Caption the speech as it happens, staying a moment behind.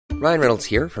Ryan Reynolds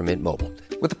here from Mint Mobile.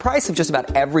 With the price of just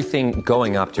about everything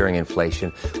going up during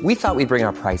inflation, we thought we'd bring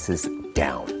our prices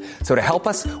down. So to help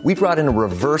us, we brought in a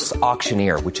reverse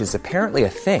auctioneer, which is apparently a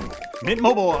thing. Mint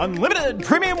Mobile Unlimited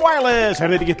Premium Wireless. How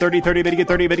to get 30, 30, bit to get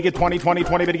 30, bit to get 20, 20,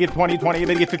 20, bit to get 20, 20,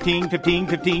 bit to get 15, 15,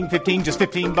 15, 15, just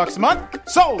 $15 a month?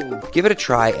 Sold! Give it a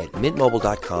try at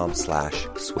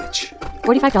mintmobile.com/switch.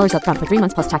 $45 up front for 3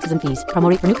 months plus taxes and fees. Promo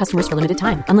rate for new customers for limited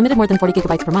time. Unlimited more than 40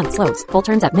 gigabytes per month. Slows full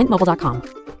terms at mintmobile.com.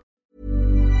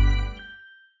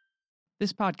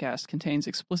 This podcast contains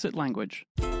explicit language.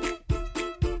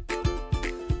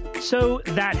 So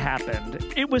that happened.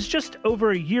 It was just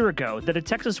over a year ago that a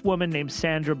Texas woman named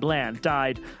Sandra Bland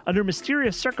died under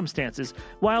mysterious circumstances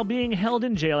while being held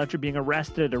in jail after being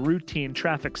arrested at a routine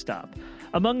traffic stop.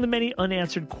 Among the many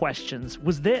unanswered questions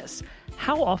was this: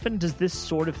 how often does this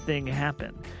sort of thing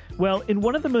happen? Well, in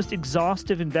one of the most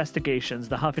exhaustive investigations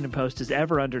the Huffington Post has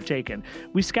ever undertaken,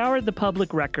 we scoured the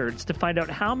public records to find out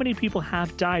how many people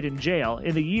have died in jail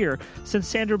in the year since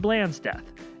Sandra Bland's death.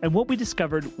 And what we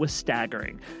discovered was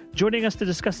staggering. Joining us to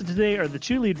discuss it today are the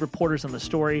two lead reporters on the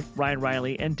story, Ryan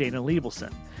Riley and Dana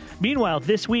Liebelson. Meanwhile,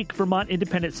 this week, Vermont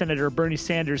Independent Senator Bernie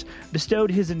Sanders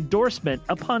bestowed his endorsement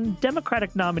upon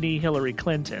Democratic nominee Hillary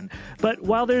Clinton. But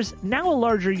while there's now a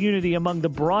larger unity among the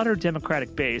broader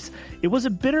Democratic base, it was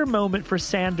a bitter moment for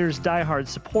Sanders' diehard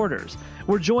supporters.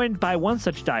 We're joined by one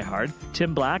such diehard,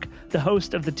 Tim Black, the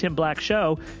host of The Tim Black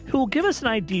Show, who will give us an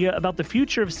idea about the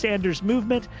future of Sanders'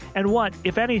 movement and what,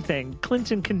 if anything,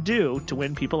 Clinton can do to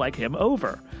win people like him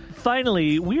over.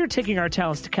 Finally, we are taking our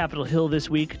talents to Capitol Hill this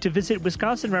week to visit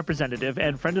Wisconsin Representative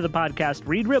and friend of the podcast,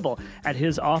 Reed Ribble, at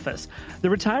his office.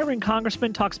 The retiring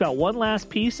congressman talks about one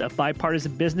last piece of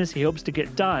bipartisan business he hopes to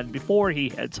get done before he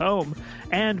heads home,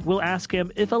 and we'll ask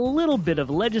him if a little bit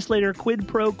of legislator quid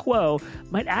pro quo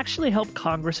might actually help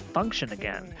Congress function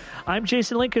again. I'm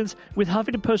Jason Linkins with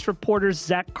Huffington Post reporters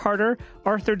Zach Carter,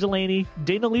 Arthur Delaney,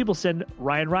 Dana Liebelson,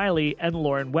 Ryan Riley, and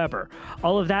Lauren Weber.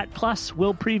 All of that, plus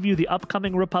we'll preview the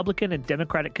upcoming Republican and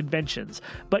Democratic conventions.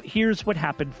 But here's what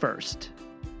happened first.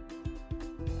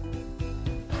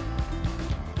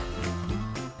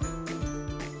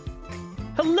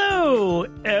 Hello,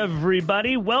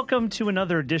 everybody. Welcome to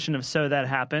another edition of So That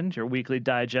Happened, your weekly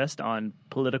digest on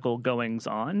political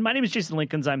goings-on. My name is Jason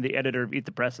Linkins. I'm the editor of Eat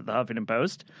the Press at the Huffington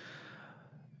Post.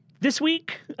 This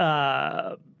week,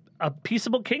 a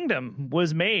peaceable kingdom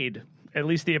was made, at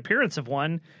least the appearance of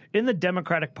one, in the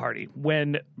Democratic Party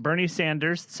when Bernie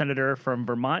Sanders, senator from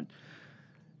Vermont,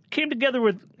 came together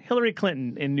with Hillary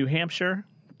Clinton in New Hampshire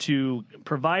to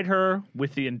provide her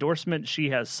with the endorsement she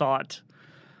has sought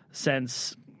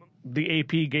since the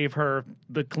AP gave her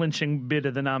the clinching bid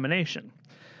of the nomination.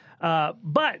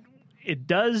 But it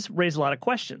does raise a lot of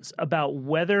questions about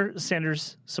whether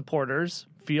Sanders supporters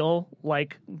feel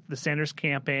like the Sanders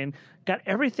campaign got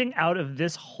everything out of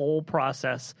this whole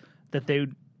process that they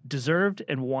deserved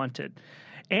and wanted.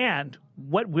 And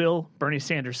what will Bernie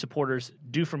Sanders supporters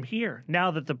do from here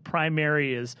now that the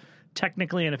primary is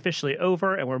technically and officially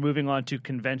over and we're moving on to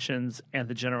conventions and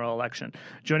the general election?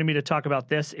 Joining me to talk about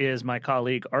this is my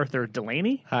colleague Arthur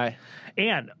Delaney. Hi.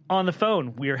 And on the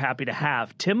phone, we are happy to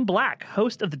have Tim Black,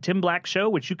 host of The Tim Black Show,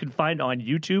 which you can find on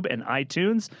YouTube and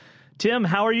iTunes. Tim,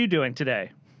 how are you doing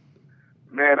today?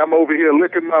 Man, I'm over here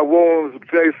licking my wounds,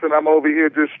 Jason. I'm over here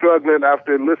just struggling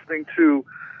after listening to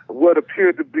what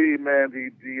appeared to be, man,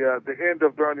 the end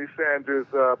of Bernie Sanders'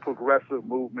 progressive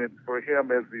movement for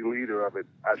him as the leader of it,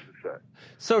 I should say.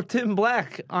 So, Tim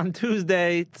Black, on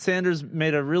Tuesday, Sanders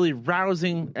made a really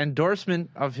rousing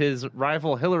endorsement of his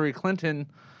rival Hillary Clinton,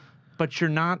 but you're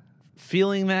not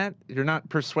feeling that? You're not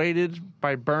persuaded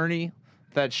by Bernie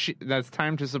that that's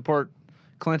time to support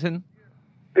Clinton?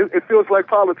 It feels like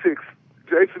politics.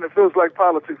 Jason, it feels like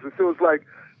politics. It feels like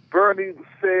Bernie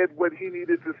said what he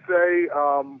needed to say,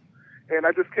 and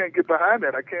I just can't get behind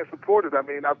that. I can't support it. I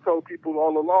mean, I've told people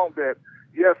all along that,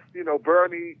 yes,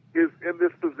 Bernie is in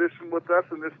this position with us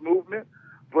in this movement,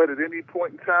 but at any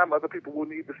point in time, other people will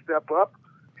need to step up.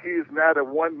 He is not a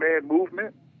one-man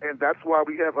movement, and that's why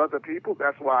we have other people.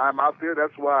 That's why I'm out there.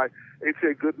 That's why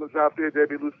H.A. Goodman's out there,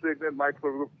 Debbie Lusignan, Mike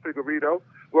Figueredo.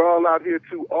 We're all out here,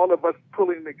 too, all of us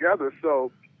pulling together.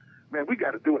 So, man, we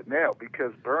got to do it now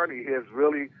because Bernie has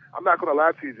really, I'm not going to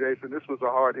lie to you, Jason, this was a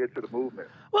hard hit to the movement.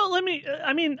 Well,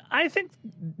 I think,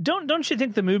 don't you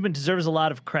think the movement deserves a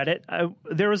lot of credit?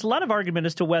 There was a lot of argument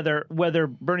as to whether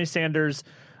Bernie Sanders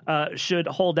should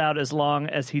hold out as long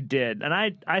as he did. And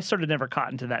I sort of never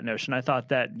caught into that notion. I thought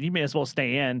that you may as well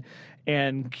stay in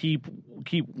and keep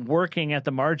working at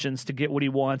the margins to get what he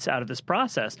wants out of this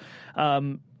process.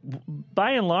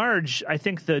 by and large, I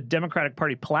think the Democratic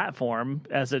Party platform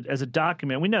as a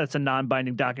document, we know it's a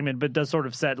non-binding document, but it does sort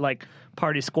of set like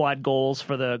party squad goals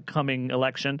for the coming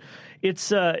election.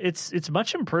 It's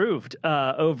much improved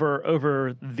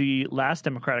over the last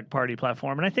Democratic Party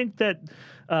platform, and I think that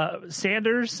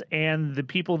Sanders and the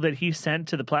people that he sent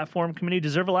to the platform committee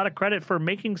deserve a lot of credit for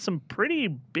making some pretty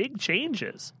big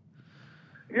changes.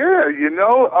 Yeah,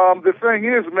 the thing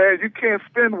is, man, you can't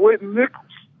spend wooden nickels.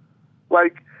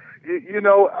 Like,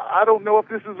 I don't know if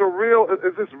this is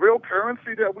is this real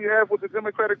currency that we have with the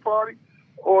Democratic Party,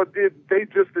 or did the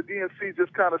DNC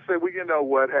just kind of say, well, you know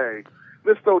what, hey,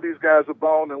 let's throw these guys a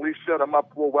bone and at least shut them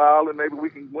up for a while, and maybe we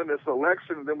can win this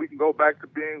election, and then we can go back to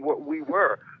being what we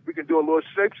were. We can do a little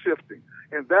shape-shifting.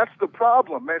 And that's the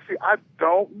problem, man. See, I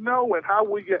don't know, and how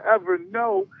will you ever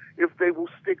know if they will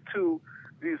stick to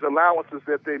these allowances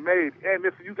that they made? And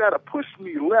if you got to push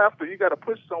me left, or you got to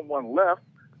push someone left,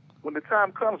 when the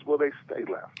time comes, will they stay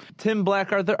left? Tim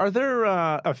Black, are there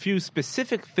a few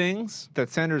specific things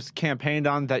that Sanders campaigned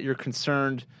on that you're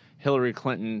concerned Hillary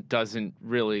Clinton doesn't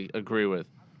really agree with?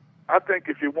 I think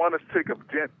if you want to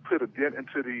put a dent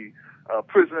into the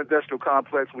prison industrial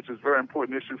complex, which is a very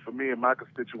important issue for me and my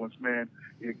constituents, man,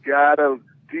 you gotta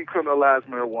decriminalize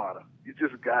marijuana. You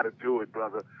just gotta do it,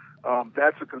 brother.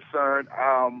 That's a concern.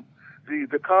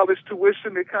 The college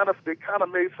tuition, they kind of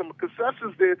made some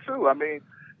concessions there too. I mean,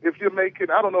 if you're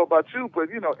making, I don't know about you, but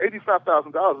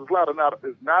 $85,000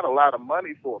 is not a lot of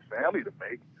money for a family to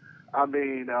make. I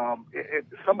mean,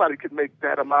 somebody could make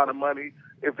that amount of money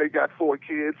if they got 4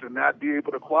 kids and not be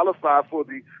able to qualify for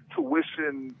the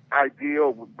tuition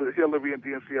ideal that Hillary and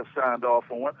DNC have signed off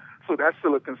on. So that's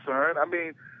still a concern. I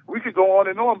mean, we could go on,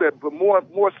 but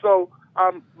more so,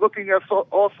 I'm looking at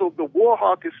also the war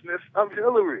hawkishness of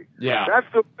Hillary. Yeah.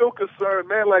 That's the real concern,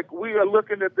 man. Like, we are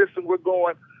looking at this and we're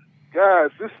going, guys,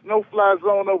 this no-fly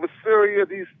zone over Syria,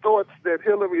 these thoughts that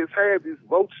Hillary has had, these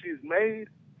votes she's made,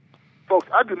 folks,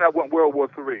 I do not want World War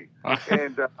III.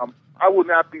 And I would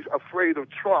not be afraid of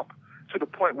Trump to the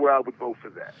point where I would vote for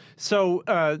that. So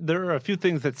there are a few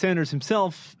things that Sanders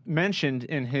himself mentioned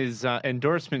in his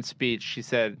endorsement speech. He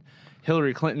said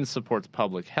Hillary Clinton supports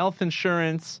public health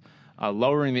insurance,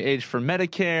 lowering the age for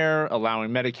Medicare,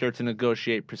 allowing Medicare to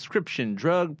negotiate prescription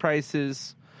drug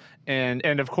prices,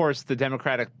 and of course the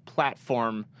Democratic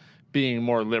platform being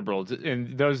more liberal.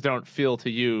 And those don't feel to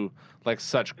you like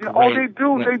such great... Oh, they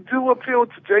do. They do appeal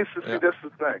to Jason. See, that's the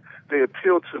thing. They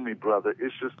appeal to me, brother.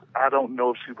 It's just I don't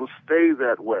know if she will stay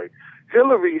that way.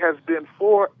 Hillary has been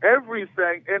for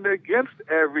everything and against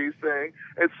everything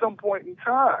at some point in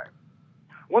time.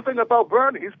 One thing about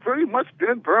Bernie, he's pretty much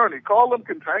been Bernie. Call him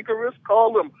cantankerous,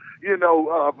 call him,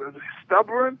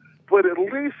 stubborn, but at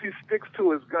least he sticks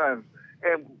to his guns.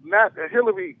 And not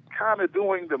Hillary kind of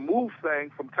doing the move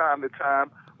thing from time to time.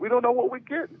 We don't know what we're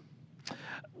getting.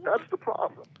 That's the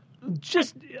problem.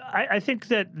 I think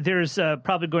that there's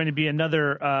probably going to be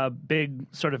another big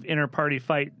sort of inter-party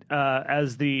fight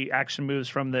as the action moves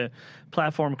from the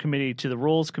platform committee to the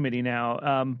rules committee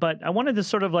now. But I wanted to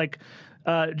sort of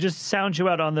just sound you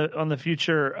out on the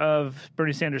future of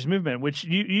Bernie Sanders' movement, which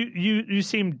you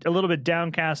seemed a little bit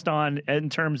downcast on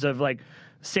in terms of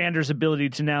Sanders' ability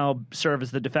to now serve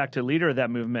as the de facto leader of that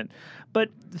movement. But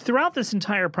throughout this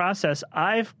entire process,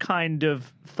 I've kind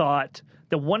of thought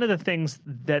that one of the things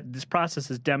that this process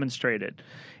has demonstrated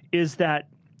is that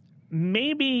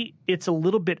maybe it's a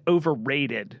little bit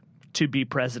overrated to be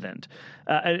president.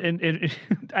 And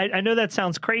I know that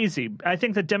sounds crazy. I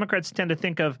think that Democrats tend to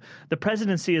think of the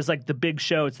presidency as like the big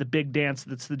show. It's the big dance.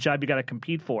 That's the job you got to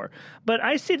compete for. But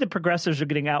I see the progressives are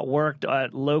getting outworked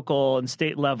at local and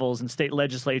state levels and state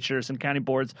legislatures and county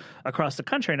boards across the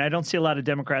country. And I don't see a lot of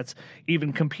Democrats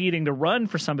even competing to run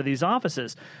for some of these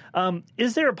offices.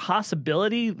 Is there a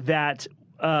possibility that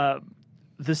the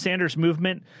Sanders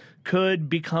movement could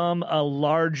become a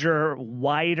larger,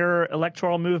 wider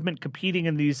electoral movement competing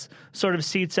in these sort of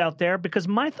seats out there? Because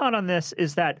my thought on this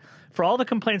is that for all the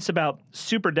complaints about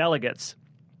superdelegates,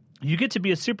 you get to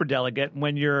be a superdelegate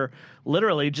when you're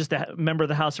literally just a member of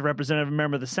the House of Representatives, a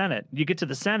member of the Senate. You get to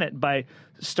the Senate by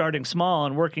starting small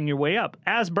and working your way up,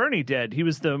 as Bernie did. He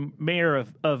was the mayor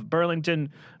of Burlington,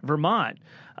 Vermont.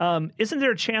 Isn't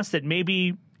there a chance that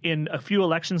maybe in a few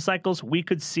election cycles we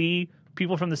could see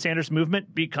people from the Sanders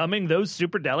movement becoming those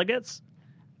super delegates,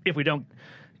 if we don't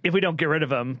get rid of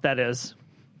them, that is?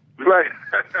 Right.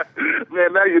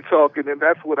 Man, now you're talking, and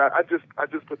that's what I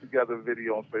just put together a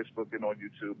video on Facebook and on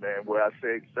YouTube, man, where I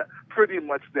say pretty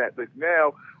much that. Like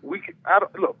now,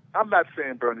 look, I'm not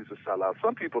saying Bernie's a sellout.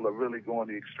 Some people are really going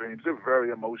to the extremes. They're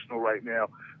very emotional right now.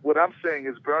 What I'm saying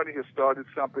is Bernie has started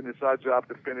something. It's our job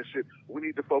to finish it. We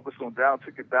need to focus on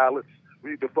down-ticket ballots. We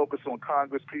need to focus on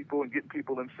Congress people and getting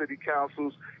people in city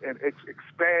councils and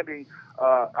expanding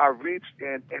our reach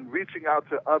and reaching out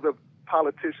to other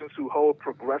politicians who hold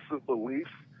progressive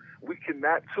beliefs. We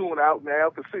cannot tune out now,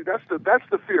 because see, that's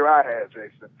the fear I have,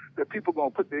 Jason, that people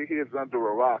going to put their heads under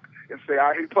a rock and say,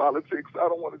 I hate politics, I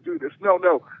don't want to do this. No,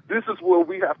 this is where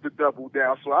we have to double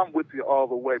down. So I'm with you all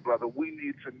the way, brother. We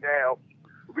need to now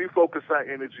refocus our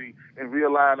energy and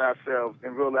realign ourselves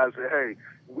and realize that, hey,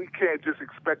 we can't just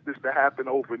expect this to happen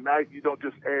overnight. You don't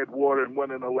just add water and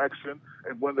win an election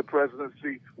and win the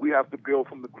presidency. We have to build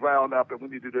from the ground up, and we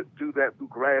need to do that through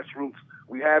grassroots.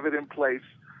 We have it in place.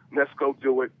 Let's go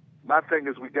do it. My thing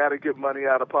is we got to get money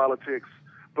out of politics,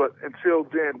 but until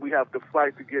then, we have to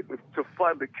fight to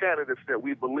fund the candidates that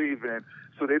we believe in,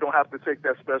 so they don't have to take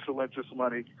that special interest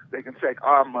money. They can take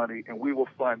our money, and we will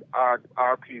fund our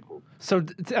people. So,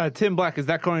 Tim Black, is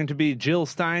that going to be Jill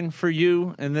Stein for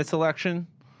you in this election?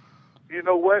 You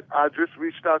know what? I just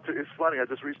reached out to. It's funny. I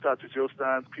just reached out to Jill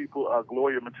Stein's people,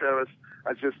 Gloria Materas.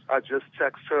 I just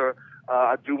text her.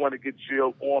 I do want to get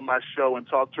Jill on my show and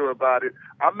talk to her about it.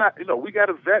 I'm not, we got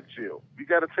to vet Jill. We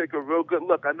got to take a real good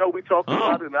look. I know we talked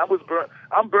about it, and I'm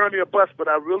Bernie a bust, but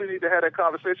I really need to have that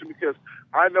conversation, because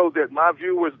I know that my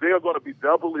viewers, they are going to be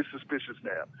doubly suspicious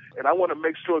now. And I want to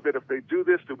make sure that if they do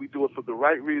this, that we do it for the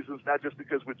right reasons, not just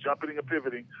because we're jumping and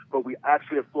pivoting, but we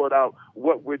actually have thought out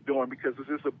what we're doing, because this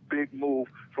is a big move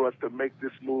for us to make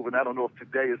this move, and I don't know if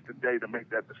today is the day to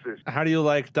make that decision. How do you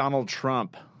like Donald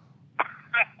Trump?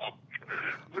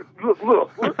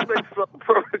 Look, let's make something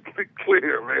perfectly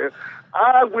clear, man.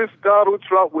 I wish Donald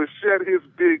Trump would shut his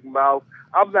big mouth.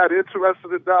 I'm not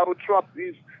interested in Donald Trump.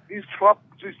 These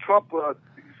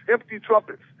empty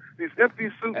trumpets, these empty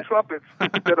suit trumpets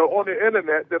that are on the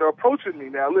internet that are approaching me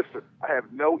now. Listen, I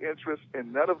have no interest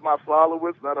in none of my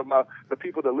followers, none of the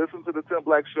people that listen to the Tim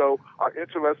Black Show are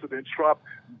interested in Trump.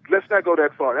 Let's not go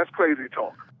that far. That's crazy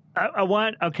talk. I'm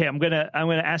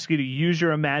gonna ask you to use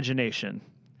your imagination.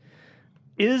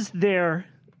 Is there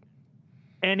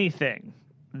anything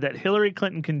that Hillary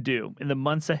Clinton can do in the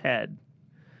months ahead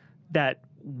that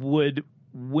would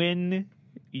win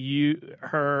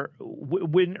her?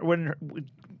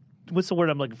 What's the word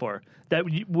I'm looking for? That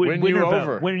would win you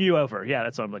over. Win you over. Yeah,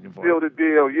 that's what I'm looking for. Seal the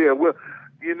deal. Yeah. Well,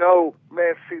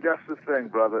 man. See, that's the thing,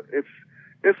 brother.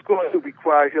 It's going to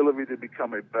require Hillary to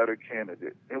become a better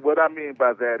candidate, and what I mean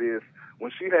by that is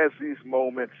when she has these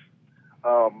moments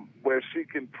where she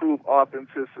can prove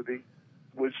authenticity,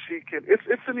 where she can,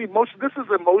 it's an emotion. This is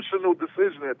an emotional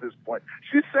decision at this point.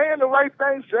 She's saying the right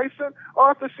things, Jason.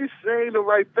 Arthur, she's saying the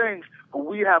right things, but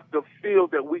we have to feel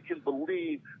that we can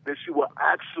believe that she will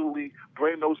actually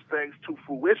bring those things to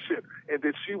fruition, and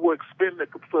that she will expend the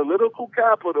political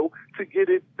capital to get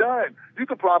it done. You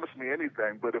can promise me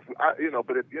anything, but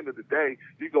but at the end of the day,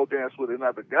 you go dance with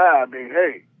another guy. I mean,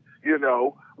 hey,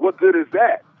 what good is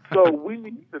that? So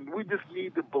we just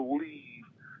need to believe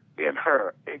in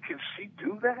her. And can she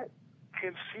do that?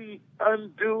 Can she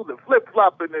undo the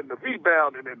flip-flopping and the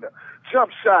rebounding and the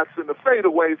jump shots and the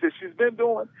fadeaways that she's been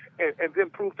doing, and then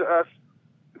prove to us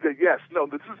that, yes, no,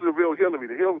 this is the real Hillary.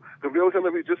 The real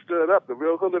Hillary just stood up. The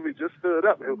real Hillary just stood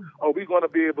up. Are we going to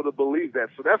be able to believe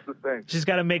that? So that's the thing. She's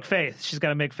got to make faith.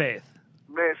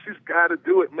 Man, she's got to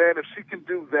do it, man. If she can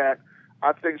do that,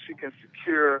 I think she can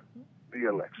secure the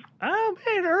election. Oh,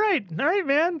 man, all right,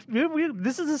 man.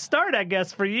 This is a start, I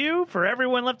guess, for you, for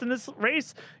everyone left in this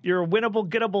race. You're a winnable,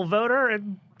 gettable voter,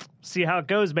 and see how it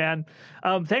goes, man.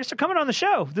 Thanks for coming on the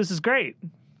show. This is great.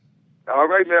 All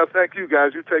right, now, thank you,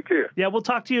 guys. You take care. Yeah, we'll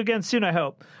talk to you again soon, I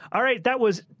hope. All right, that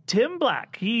was Tim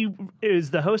Black. He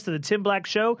is the host of the Tim Black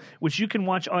Show, which you can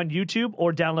watch on YouTube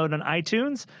or download on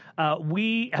iTunes.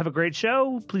 We have a great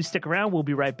show. Please stick around. We'll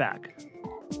be right back.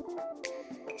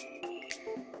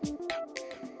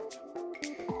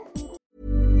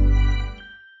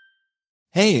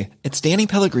 Hey, it's Danny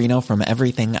Pellegrino from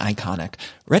Everything Iconic.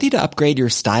 Ready to upgrade your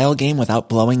style game without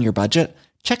blowing your budget?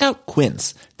 Check out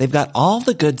Quince. They've got all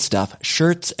the good stuff,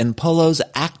 shirts and polos,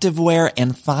 activewear,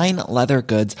 and fine leather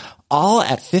goods, all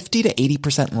at 50 to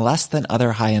 80% less than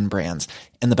other high-end brands.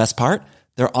 And the best part?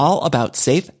 They're all about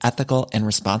safe, ethical, and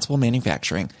responsible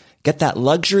manufacturing. Get that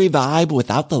luxury vibe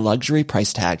without the luxury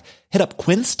price tag. Hit up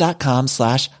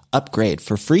quince.com/upgrade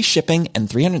for free shipping and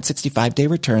 365-day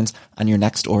returns on your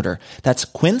next order. That's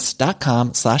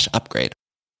quince.com/upgrade.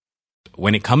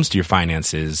 When it comes to your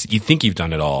finances, you think you've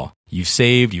done it all. You've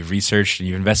saved, you've researched, and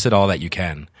you've invested all that you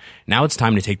can. Now it's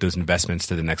time to take those investments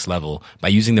to the next level by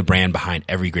using the brand behind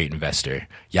every great investor,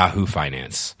 Yahoo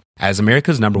Finance. As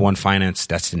America's #1 finance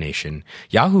destination,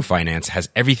 Yahoo Finance has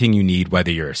everything you need, whether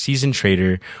you're a seasoned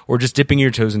trader or just dipping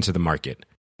your toes into the market.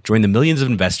 Join the millions of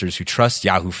investors who trust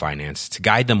Yahoo Finance to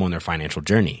guide them on their financial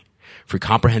journey. For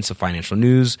comprehensive financial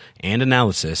news and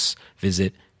analysis,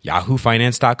 visit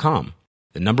yahoofinance.com,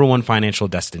 the #1 financial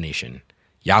destination,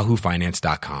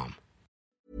 yahoofinance.com.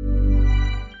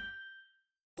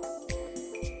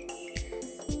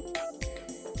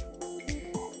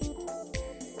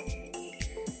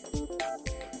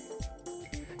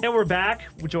 And we're back.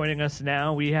 Joining us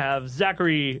now, we have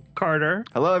Zachary Carter.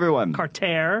 Hello, everyone.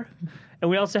 Carter. And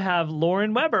we also have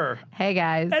Lauren Weber. Hey,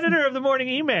 guys. Editor of the Morning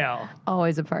Email.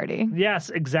 Always a party.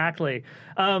 Yes, exactly.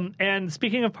 And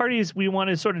speaking of parties, we want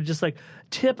to sort of just like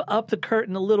tip up the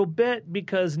curtain a little bit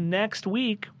because next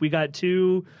week we got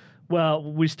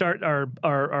we start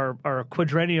our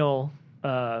quadrennial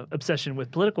obsession with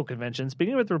political conventions,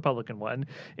 beginning with the Republican one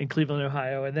in Cleveland,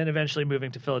 Ohio, and then eventually moving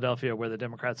to Philadelphia where the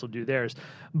Democrats will do theirs.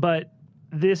 But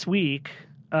this week,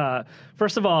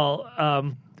 first of all,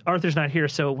 Arthur's not here,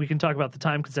 so we can talk about the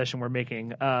time concession we're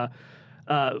making.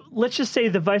 Let's just say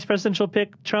the vice presidential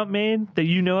pick Trump made that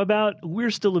you know about, we're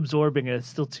still absorbing it. It's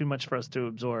still too much for us to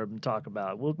absorb and talk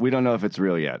about. We don't know if it's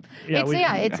real yet.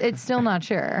 It's still not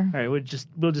sure. All right, we'll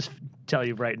just tell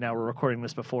you right now. We're recording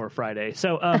this before Friday,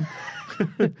 so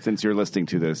since you're listening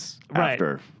to this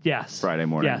after Friday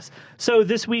morning, yes. So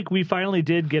this week we finally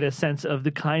did get a sense of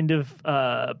the kind of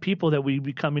people that we'd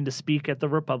be coming to speak at the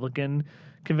Republican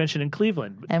convention in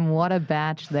Cleveland. And what a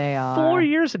batch they are. 4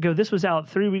 years ago, this was out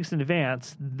 3 weeks in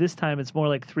advance. This time it's more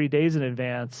like 3 days in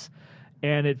advance.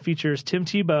 And it features Tim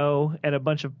Tebow and a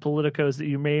bunch of politicos that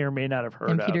you may or may not have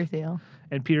heard of.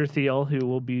 And Peter Thiel, who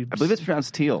will be... I believe it's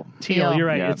pronounced Thiel. Thiel, you're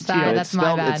right. Yeah. It's Sorry, Thiel. that's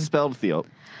my bad. It's spelled Thiel.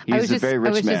 He's a very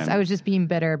rich man. I was just being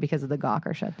bitter because of the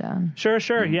Gawker shutdown.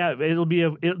 Sure. Yeah, it'll be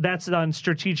that's on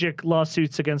strategic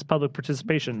lawsuits against public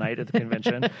participation night at the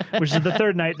convention, which is the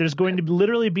third night. There's going to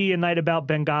literally be a night about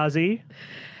Benghazi.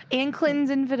 And Clinton's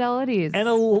infidelities. And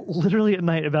literally a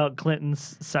night about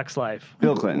Clinton's sex life.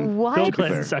 Bill Clinton. What? Bill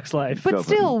Clinton's sex life. But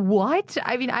still, what?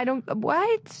 I mean,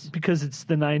 what? Because it's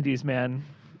the 90s, man.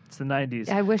 It's the 90s.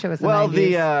 I wish it was the 90s. Well,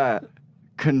 the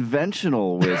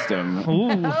conventional wisdom back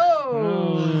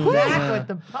with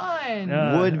the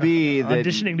pun. Would be that...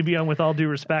 Auditioning to be on With All Due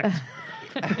Respect.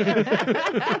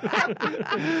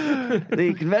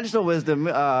 The conventional wisdom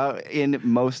in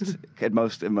most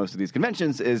of these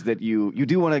conventions is that you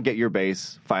do want to get your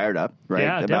base fired up, right?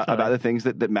 Yeah, about the things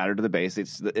that matter to the base.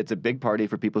 It's a big party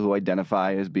for people who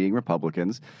identify as being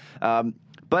Republicans.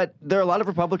 But there are a lot of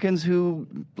Republicans who,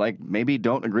 maybe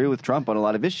don't agree with Trump on a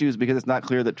lot of issues because it's not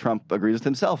clear that Trump agrees with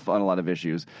himself on a lot of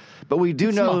issues. But we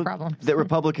do know that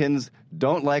Republicans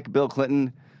don't like Bill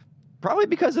Clinton, probably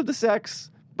because of the sex,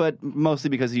 but mostly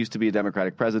because he used to be a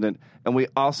Democratic president. And we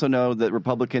also know that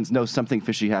Republicans know something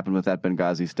fishy happened with that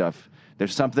Benghazi stuff.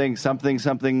 There's something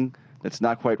that's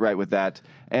not quite right with that.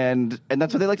 And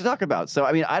that's what they like to talk about. So,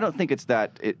 I mean, I don't think it's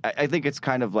that. I think it's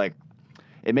kind of like,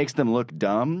 it makes them look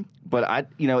dumb, but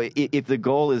if the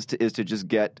goal is to just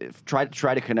try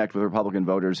to connect with Republican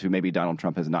voters who maybe Donald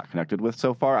Trump has not connected with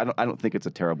so far, I don't think it's a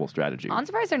terrible strategy. I'm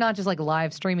surprised they're not just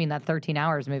live streaming that 13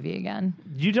 Hours movie again.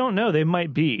 You don't know; they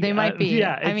might be. They might be.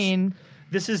 Yeah, I mean,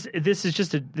 this is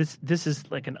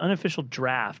like an unofficial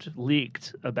draft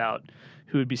leaked about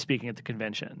who would be speaking at the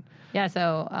convention. Yeah,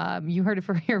 so you heard it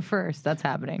here first. That's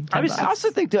happening. I also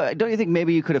think, don't you think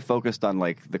maybe you could have focused on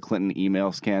the Clinton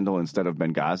email scandal instead of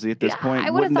Benghazi at this point?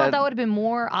 I would have thought that would have been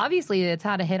more. Obviously, it's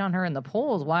had a hit on her in the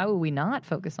polls. Why would we not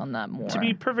focus on that more? To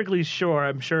be perfectly sure,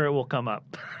 I'm sure it will come up.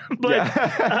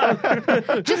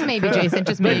 Just maybe, Jason.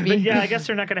 Just maybe. But yeah, I guess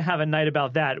they're not going to have a night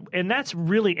about that, and that's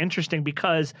really interesting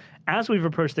because as we've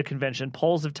approached the convention,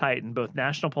 polls have tightened. Both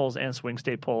national polls and swing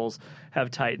state polls have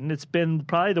tightened. It's been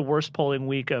probably the worst polling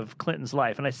week of Clinton's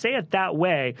life. And I say it that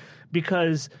way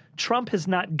because Trump has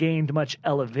not gained much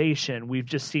elevation. We've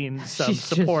just seen some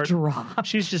support.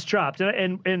 She's just dropped.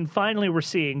 And finally we're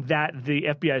seeing that the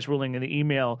FBI's ruling in the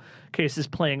email case is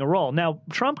playing a role. Now,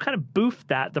 Trump kind of boofed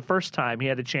that the first time he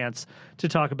had a chance to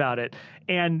talk about it.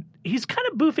 And he's kind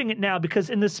of boofing it now because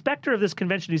in the specter of this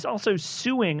convention, he's also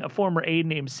suing a former aide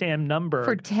named Sam Nunberg.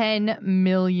 For $10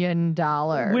 million.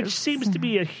 Which seems to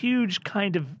be a huge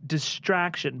kind of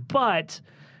distraction. But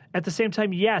at the same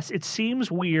time, yes, it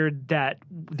seems weird that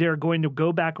they're going to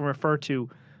go back and refer to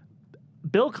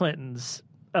Bill Clinton's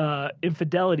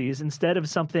infidelities instead of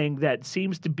something that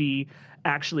seems to be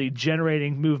actually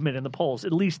generating movement in the polls,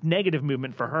 at least negative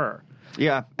movement for her.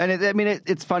 Yeah, and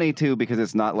it's funny too because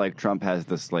it's not like Trump has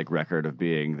this like record of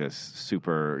being this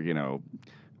super,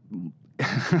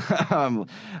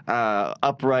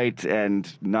 upright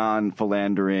and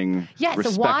non-philandering, Yeah, so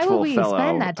respectful why would we fellow.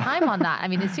 spend that time on that? I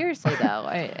mean, seriously though.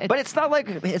 But it's not like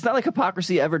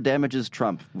hypocrisy ever damages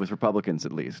Trump with Republicans,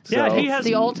 at least. Yeah, So- he has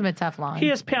the ultimate Teflon. He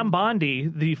has Pam Bondi,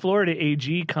 the Florida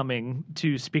AG, coming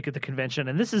to speak at the convention,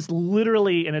 and this is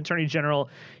literally an attorney general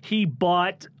he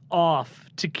bought off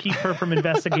to keep her from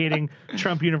investigating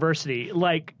Trump University.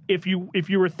 Like, if you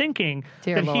were thinking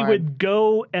Dear that he Lord. would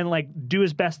go and like do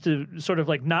his best to sort of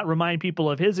like not remind people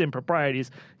of his improprieties,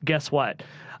 guess what?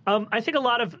 I think a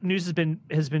lot of news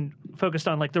has been focused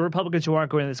on like the Republicans who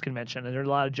aren't going to this convention, and there are a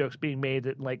lot of jokes being made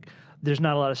that like there's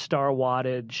not a lot of star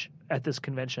wattage at this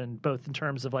convention, both in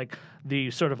terms of like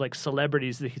the sort of like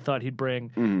celebrities that he thought he'd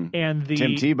bring, and the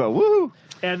Tim Tebow, woo!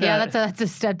 and yeah, that's a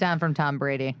step down from Tom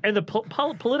Brady. and the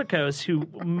politicos who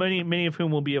many of whom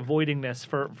will be avoiding this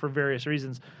for various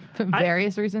reasons. For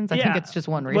various reasons? I think it's just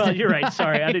one reason. Well, you're right.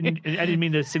 Sorry, I didn't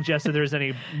mean to suggest that there's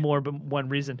any more but one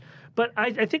reason. But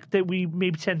I think that we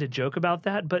maybe tend to joke about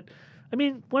that. But I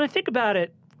mean, when I think about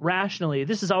it rationally,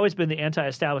 this has always been the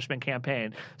anti-establishment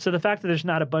campaign. So the fact that there's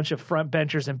not a bunch of front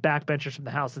benchers and back benchers from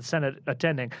the House and Senate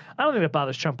attending, I don't think it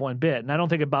bothers Trump one bit, and I don't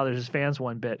think it bothers his fans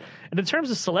one bit. And in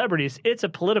terms of celebrities, it's a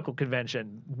political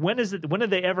convention. When have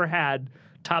they ever had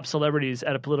top celebrities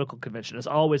at a political convention? It's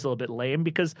always a little bit lame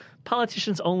because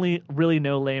politicians only really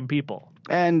know lame people.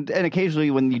 And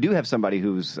occasionally, when you do have somebody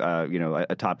who's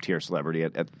a top tier celebrity,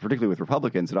 particularly with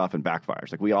Republicans, it often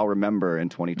backfires. Like we all remember in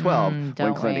 2012 when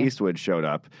don't Clint we? Eastwood showed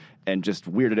up and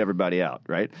just weirded everybody out,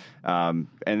 right?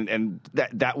 And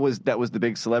that was the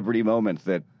big celebrity moment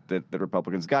that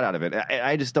Republicans got out of it.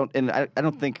 I just don't, and I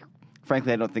don't think.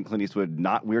 Frankly, I don't think Clint Eastwood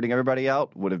not weirding everybody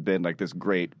out would have been like this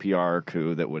great PR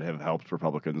coup that would have helped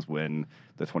Republicans win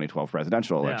the 2012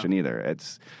 presidential election either.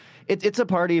 It's a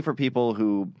party for people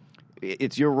who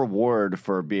it's your reward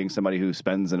for being somebody who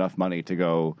spends enough money to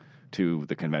go to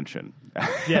the convention.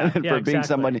 Yeah, for being exactly.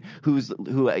 somebody who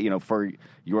for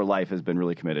your life has been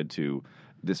really committed to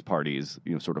this party's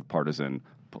sort of partisan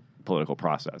political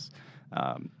process.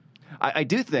 I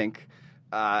do think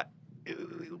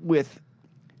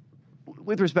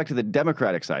with respect to the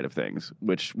Democratic side of things,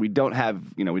 which we don't have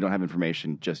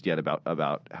information just yet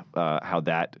about how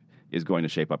that is going to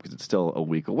shape up because it's still a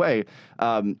week away.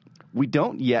 We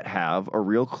don't yet have a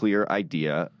real clear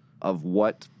idea of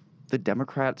what the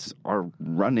Democrats are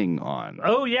running on.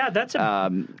 Oh yeah, that's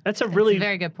a really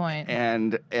very good point.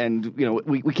 And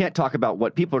we can't talk about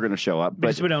what people are going to show up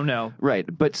because we don't know. Right.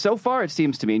 But so far it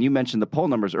seems to me, and you mentioned the poll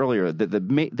numbers earlier, that the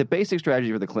basic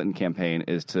strategy for the Clinton campaign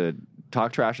is to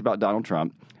talk trash about Donald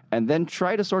Trump and then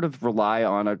try to sort of rely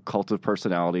on a cult of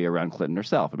personality around Clinton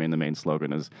herself. I mean, the main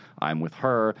slogan is "I'm with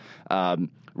her,"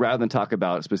 rather than talk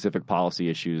about specific policy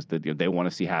issues that they want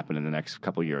to see happen in the next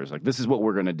couple of years. Like, this is what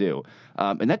we're going to do.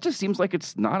 And that just seems like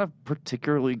it's not a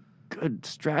particularly good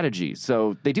strategy.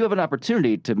 So they do have an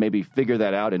opportunity to maybe figure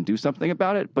that out and do something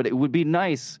about it. But it would be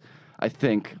nice, I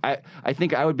think. I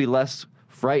think I would be less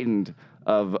frightened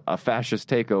of a fascist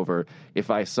takeover if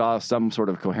I saw some sort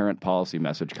of coherent policy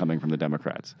message coming from the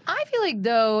Democrats. I feel like,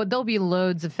 though, there'll be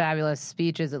loads of fabulous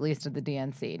speeches, at least at the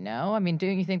DNC, no? I mean,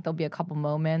 don't you think there'll be a couple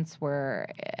moments where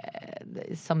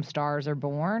some stars are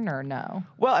born, or no?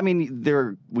 Well, I mean,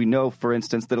 we know, for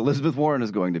instance, that Elizabeth Warren is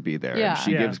going to be there. Yeah. And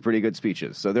she gives pretty good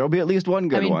speeches. So there will be at least one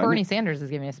good one. Bernie Sanders is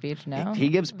giving a speech, no? He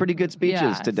gives pretty good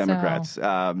speeches to Democrats. So...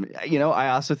 I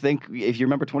also think, if you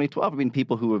remember 2012, I mean,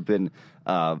 people who have been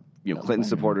Clinton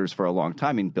supporters for a long time.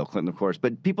 I mean, Bill Clinton, of course,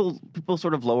 but people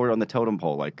sort of lower on the totem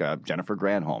pole, like Jennifer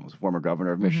Granholm, former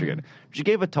governor of Michigan. She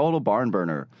gave a total barn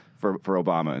burner for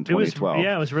Obama in 2012.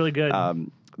 It was really good.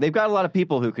 They've got a lot of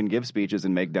people who can give speeches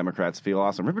and make Democrats feel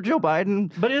awesome. Remember Joe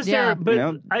Biden? But is there? But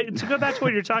to go back to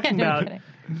what you're talking No about,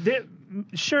 kidding.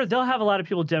 sure, they'll have a lot of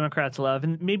people Democrats love,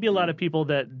 and maybe a lot of people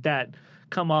that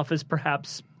come off as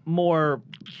perhaps more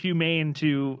humane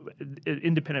to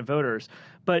independent voters.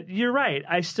 But you're right.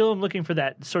 I still am looking for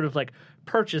that sort of like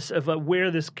purchase of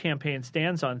where this campaign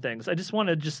stands on things. I just want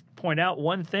to point out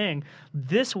one thing.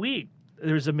 This week,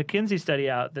 there's a McKinsey study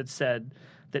out that said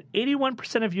that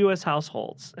 81% of U.S.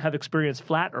 households have experienced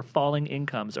flat or falling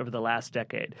incomes over the last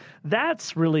decade.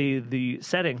 That's really the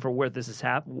setting for where this is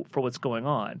for what's going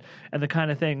on, and the kind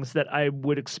of things that I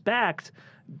would expect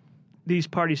these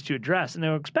parties to address. And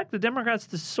I expect the Democrats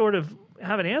to sort of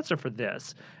have an answer for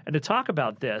this and to talk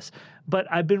about this. But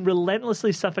I've been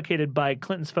relentlessly suffocated by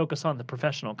Clinton's focus on the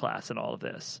professional class in all of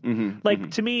this.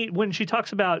 To me, when she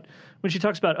talks about,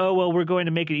 oh, well, we're going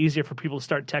to make it easier for people to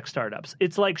start tech startups,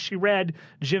 it's like she read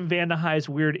Jim Vandehey's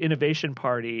weird innovation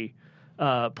party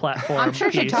platform. I'm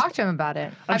sure she piece. talked to him about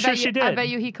it. I'm sure she did. I bet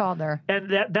you he called her.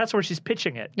 And that's where she's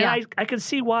pitching it. Yeah. And I can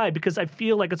see why, because I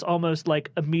feel like it's almost like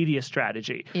a media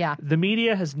strategy. Yeah. The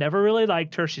media has never really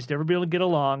liked her. She's never been able to get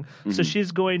along. So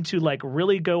she's going to like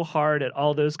really go hard at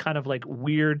all those kind of like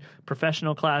weird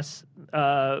professional class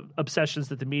obsessions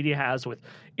that the media has with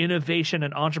innovation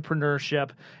and entrepreneurship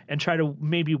and try to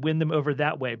maybe win them over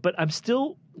that way. But I'm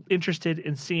still interested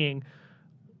in seeing,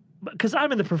 because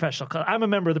I'm in the professional class, I'm a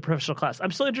member of the professional class. I'm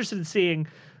still interested in seeing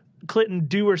Clinton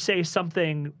do or say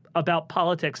something about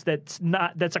politics that's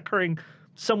occurring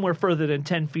somewhere further than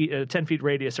 10 feet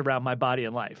radius around my body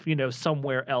and life,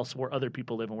 somewhere else where other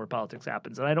people live and where politics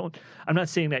happens. And I'm not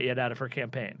seeing that yet out of her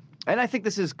campaign. And I think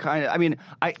this is kind of,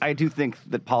 I do think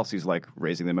that policies like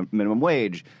raising the minimum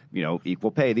wage,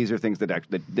 equal pay, these are things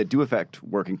that do affect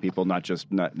working people, not just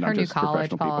her new just college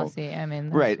professional policy.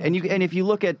 people. Right. And if you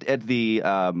look at the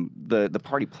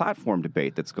party platform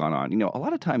debate that's gone on, a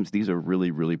lot of times these are really,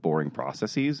 really boring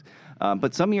processes.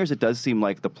 But some years it does seem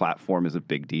like the platform is a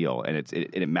big deal and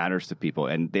it matters to people.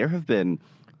 And there have been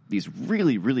these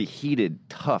really, really heated,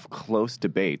 tough, close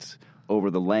debates over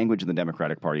the language in the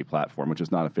Democratic Party platform, which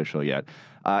is not official yet.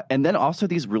 And then also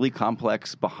these really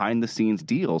complex behind-the-scenes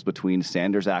deals between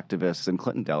Sanders activists and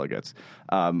Clinton delegates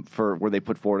for where they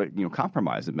put forward,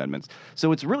 compromise amendments.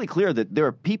 So it's really clear that there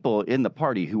are people in the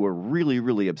party who are really,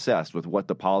 really obsessed with what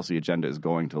the policy agenda is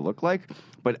going to look like.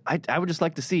 But I would just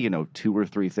like to see, 2 or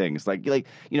 3 things. I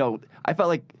felt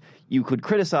like you could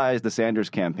criticize the Sanders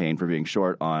campaign for being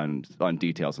short on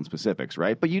details and specifics,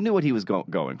 right? But you knew what he was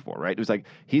going for, right? It was like,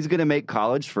 he's going to make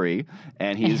college free,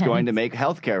 and he's going to make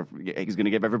healthcare. He's going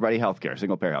to give everybody healthcare,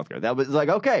 single-payer healthcare. That was like,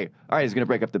 okay, all right, he's going to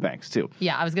break up the banks, too.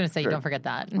 Yeah, I was going to say, Sure. don't forget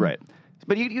that. Right.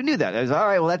 But you knew that. It was, all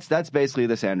right, well, that's basically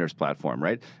the Sanders platform,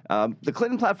 right? The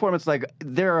Clinton platform, it's like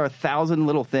there are 1,000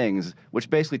 little things, which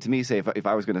basically to me say, if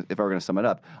I were going to sum it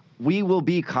up, we will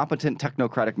be competent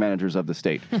technocratic managers of the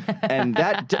state. And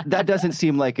that doesn't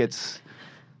seem like it's,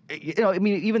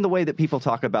 even the way that people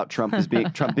talk about Trump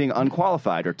being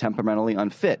unqualified or temperamentally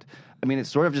unfit. It's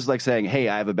sort of just like saying, hey,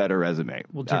 I have a better resume.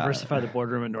 We'll diversify the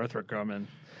boardroom at Northrop Grumman.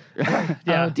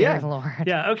 Oh, dear Lord.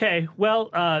 Yeah, okay. Well,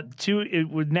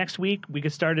 next week, we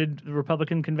get started the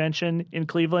Republican convention in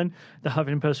Cleveland. The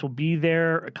Huffington Post will be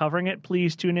there covering it.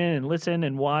 Please tune in and listen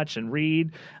and watch and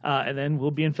read. And then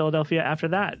we'll be in Philadelphia after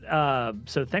that.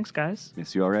 So thanks, guys.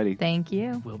 Miss you already. Thank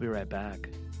you. We'll be right back.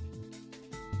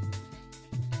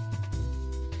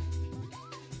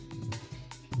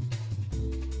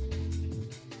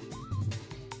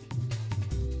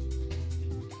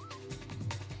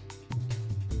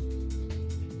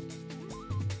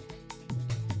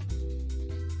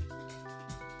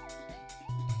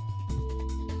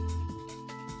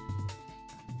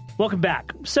 Welcome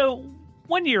back. So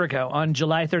 1 year ago, on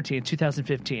July 13,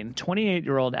 2015,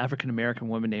 28-year-old African-American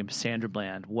woman named Sandra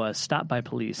Bland was stopped by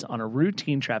police on a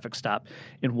routine traffic stop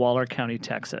in Waller County,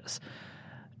 Texas.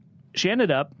 She ended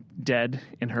up dead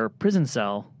in her prison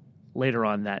cell later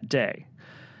on that day.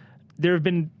 There have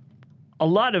been a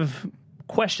lot of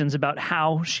questions about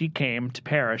how she came to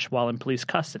perish while in police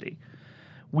custody.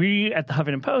 We at the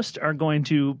Huffington Post are going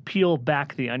to peel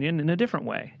back the onion in a different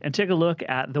way and take a look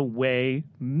at the way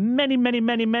many, many,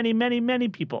 many, many, many, many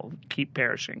people keep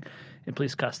perishing in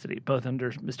police custody, both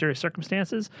under mysterious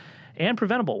circumstances and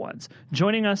preventable ones.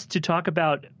 Joining us to talk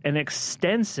about an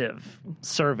extensive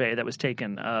survey that was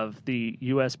taken of the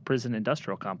U.S. prison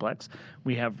industrial complex,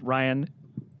 we have Ryan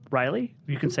Riley.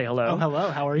 You can say hello. Oh,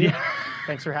 hello. How are you? Yeah.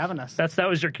 Thanks for having us. That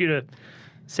was your cue to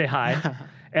say hi.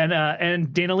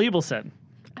 and Dana Liebelson.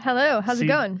 Hello, how's it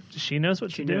going? She knows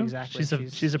what to do. Exactly. She's a pro.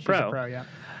 She's a pro, yeah.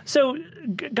 So,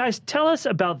 guys, tell us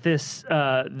about this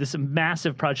this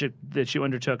massive project that you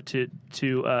undertook to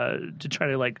try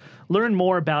to learn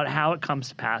more about how it comes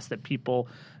to pass that people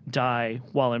die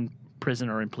while in prison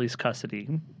or in police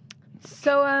custody.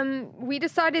 So we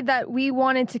decided that we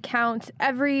wanted to count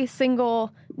every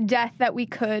single death that we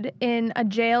could in a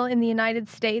jail in the United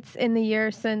States in the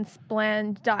year since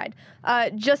Bland died.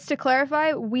 Just to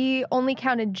clarify, we only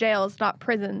counted jails, not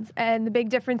prisons. And the big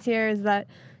difference here is that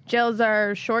jails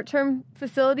are short-term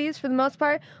facilities for the most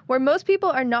part, where most people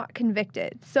are not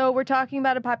convicted. So we're talking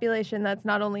about a population that's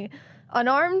not only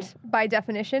unarmed by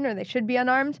definition, or they should be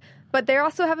unarmed, but they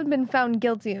also haven't been found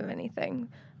guilty of anything.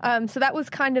 So that was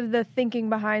kind of the thinking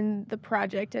behind the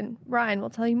project, and Ryan will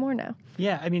tell you more now.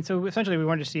 Yeah, I mean, so essentially we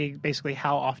wanted to see basically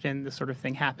how often this sort of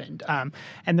thing happened.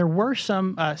 And there were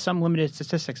some limited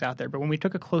statistics out there, but when we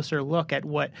took a closer look at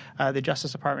what the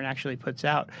Justice Department actually puts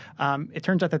out, it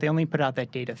turns out that they only put out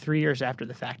that data 3 years after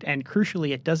the fact. And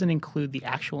crucially, it doesn't include the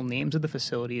actual names of the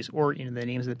facilities or the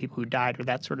names of the people who died or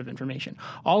that sort of information.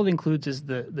 All it includes is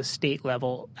the state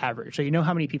level average. So you know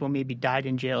how many people maybe died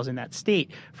in jails in that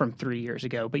state from 3 years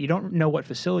ago, but you don't know what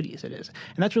facilities it is.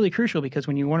 And that's really crucial because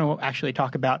when you want to actually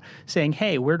talk about saying,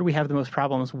 hey, where do we have the most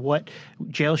problems? What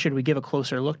jail should we give a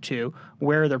closer look to?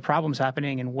 Where are there problems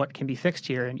happening and what can be fixed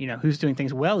here? And, who's doing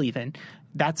things well even?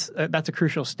 That's a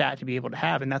crucial stat to be able to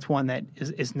have, and that's one that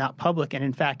is not public, and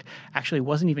in fact actually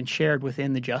wasn't even shared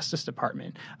within the Justice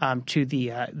Department to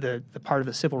the part of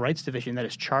the Civil Rights Division that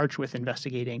is charged with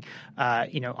investigating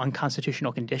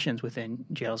unconstitutional conditions within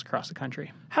jails across the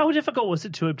country. How difficult was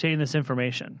it to obtain this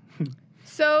information?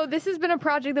 So this has been a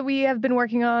project that we have been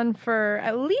working on for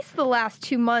at least the last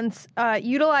 2 months,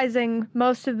 utilizing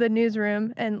most of the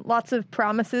newsroom and lots of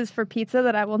promises for pizza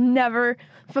that I will never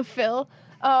fulfill.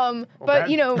 But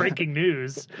breaking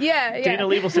news. Yeah. Dana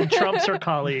Liebelson trumps her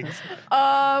colleagues.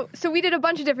 So we did a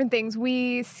bunch of different things.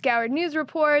 We scoured news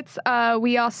reports.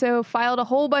 We also filed a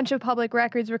whole bunch of public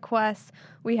records requests.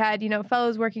 We had,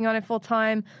 fellows working on it full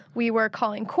time. We were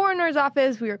calling coroner's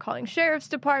office. We were calling sheriff's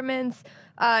departments.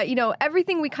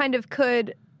 Everything we kind of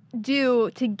could do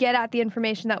to get at the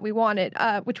information that we wanted,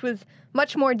 which was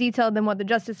much more detailed than what the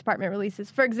Justice Department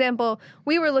releases. For example,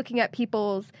 we were looking at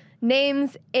people's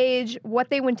names, age,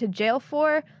 what they went to jail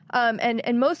for,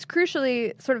 and most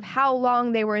crucially, sort of how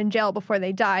long they were in jail before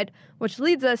they died, which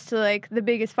leads us to the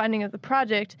biggest finding of the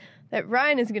project that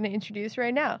Ryan is going to introduce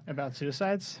right now. About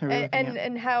suicides?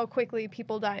 And how quickly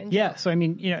people die in jail. Yeah, so I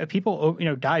mean, people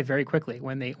die very quickly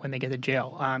when they get to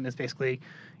jail. Is basically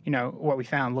what we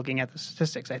found looking at the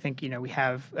statistics. I think we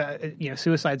have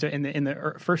suicides in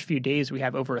the first few days. We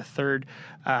have over a third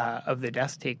of the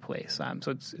deaths take place.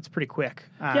 So it's pretty quick.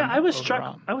 I was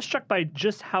overall. struck by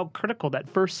just how critical that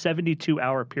first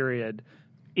 72-hour period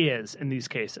is in these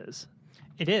cases.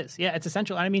 It is. Yeah, it's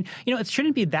essential. I mean, it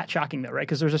shouldn't be that shocking, though, right?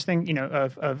 Because there's this thing,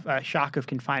 of shock of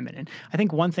confinement. And I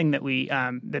think one thing that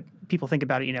that people think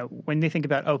about, when they think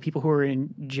about, people who are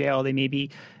in jail, they maybe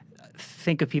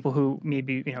think of people who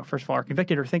maybe, first of all, are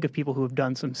convicted, or think of people who have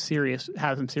done some serious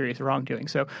wrongdoing.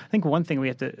 So I think one thing we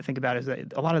have to think about is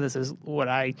that a lot of this is what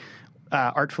I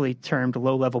artfully termed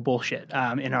low-level bullshit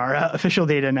in our official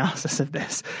data analysis of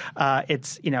this.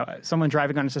 It's, someone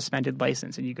driving on a suspended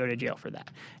license and you go to jail for that.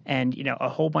 And, a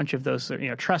whole bunch of those,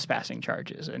 trespassing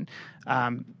charges and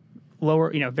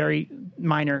lower, very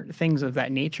minor things of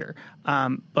that nature.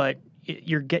 But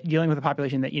you're dealing with a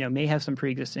population that, may have some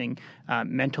pre-existing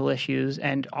mental issues,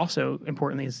 and also,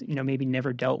 importantly, is, maybe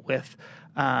never dealt with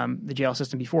the jail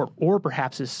system before, or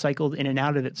perhaps is cycled in and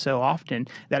out of it so often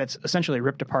that it's essentially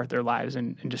ripped apart their lives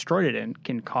and destroyed it, and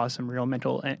can cause some real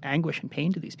mental anguish and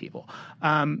pain to these people.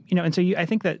 And so I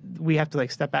think that we have to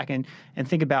step back and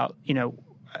think about,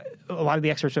 a lot of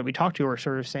the experts that we talked to are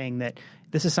sort of saying that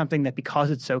this is something that, because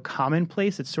it's so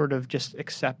commonplace, it's sort of just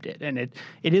accepted. And it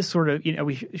is sort of,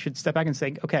 we should step back and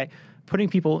say, okay,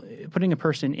 putting a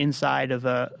person inside of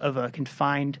a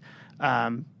confined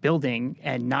building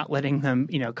and not letting them,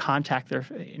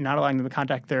 not allowing them to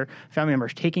contact their family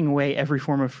members, taking away every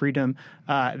form of freedom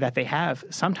that they have,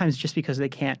 sometimes just because they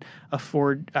can't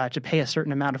afford to pay a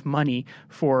certain amount of money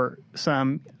for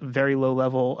some very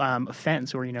low-level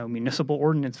offense or, municipal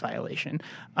ordinance violation,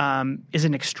 is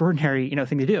an extraordinary,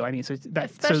 thing to do. I mean,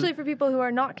 especially for people who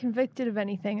are not convicted of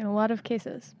anything in a lot of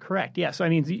cases. Correct. Yeah. So I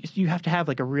mean, you have to have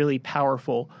a really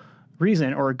powerful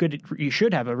reason, or you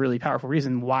should have a really powerful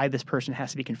reason why this person has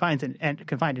to be confined, and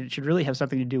it should really have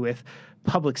something to do with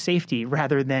public safety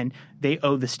rather than they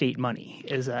owe the state money.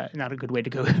 Is not a good way to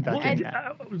go about doing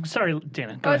that. Sorry,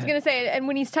 Dana. I was going to say, and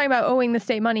when he's talking about owing the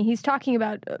state money, he's talking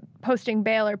about posting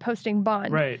bail or posting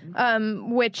bond, right?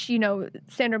 Which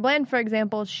Sandra Bland, for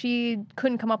example, she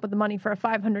couldn't come up with the money for a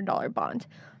 $500 bond.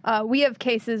 We have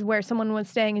cases where someone was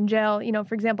staying in jail,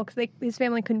 for example, because his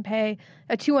family couldn't pay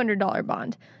a $200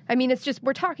 bond. I mean, it's just,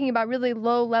 we're talking about really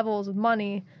low levels of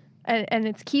money, and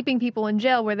it's keeping people in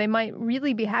jail where they might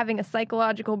really be having a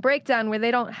psychological breakdown, where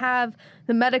they don't have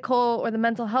the medical or the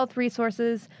mental health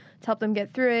resources to help them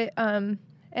get through it.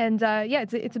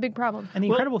 It's a big problem. And the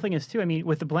incredible thing is, too, I mean,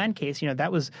 with the Bland case,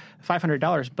 that was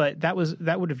 $500, but that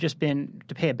would have just been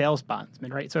to pay a bail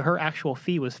bondsman, right? So her actual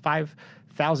fee was $5,000,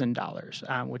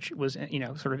 $100,000, which was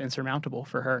sort of insurmountable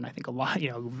for her, and I think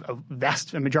a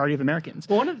vast majority of Americans.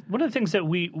 Well, one of the things that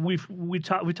we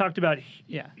talked about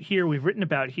here, we've written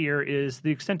about here, is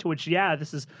the extent to which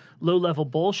this is low level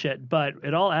bullshit, but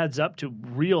it all adds up to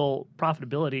real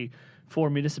profitability for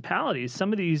municipalities.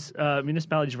 Some of these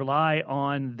municipalities rely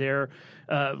on their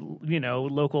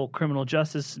local criminal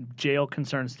justice jail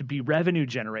concerns to be revenue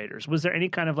generators. Was there any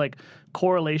kind of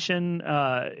correlation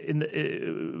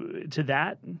to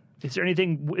that? Is there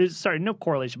anything? No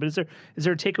correlation, but is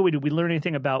there a takeaway? Did we learn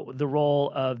anything about the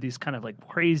role of these kind of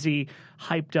crazy,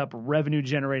 hyped up revenue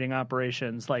generating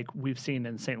operations like we've seen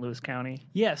in St. Louis County?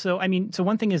 Yeah. So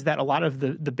one thing is that a lot of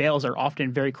the bails are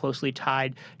often very closely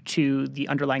tied to the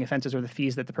underlying offenses or the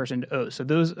fees that the person owes. So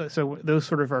those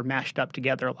sort of are mashed up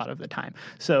together a lot of the time.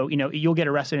 So you'll get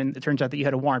arrested, and it turns out that you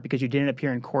had a warrant because you didn't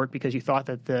appear in court because you thought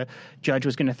that the judge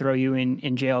was going to throw you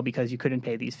in jail because you couldn't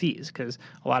pay these fees, because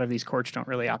a lot of these courts don't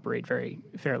really operate very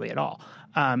fairly at all.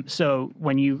 So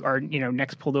when you are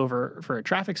next pulled over for a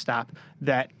traffic stop,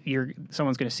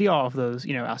 someone's going to see all of those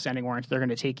outstanding warrants. They're going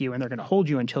to take you and they're going to hold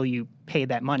you until you pay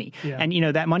that money. Yeah.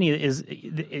 And that money is,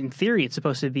 in theory, it's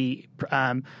supposed to be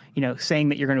saying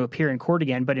that you're going to appear in court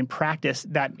again, but in practice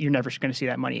that you're never going to see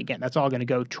that money again. That's all going to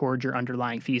go towards your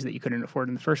underlying fees that you couldn't afford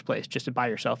in the first place, just to buy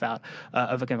yourself out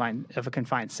of a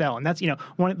confined cell. And that's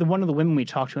one of the women we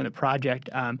talked to in the project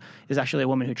is actually a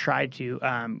woman who tried to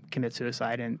commit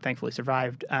suicide and thankfully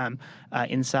survived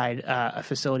inside a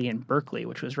facility in Berkeley,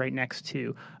 which was right next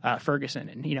to Ferguson,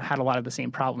 and had a lot of the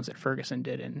same problems that Ferguson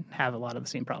did and have a lot of the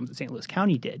same problems that St. Louis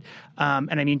County did.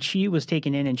 And she was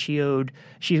taken in and she's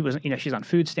on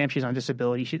food stamps, she's on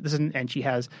disability, and she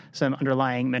has some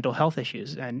underlying mental health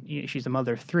issues, and she's a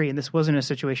mother of 3, and this wasn't a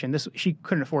situation, she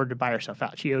couldn't afford to buy herself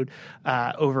out. She owed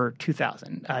over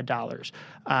 $2,000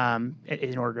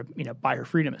 in order to buy her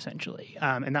freedom, essentially.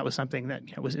 And that was something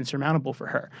that was insurmountable for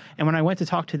her. And when I went to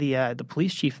talk to the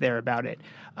police chief there about it,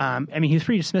 he was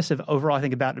pretty dismissive overall, I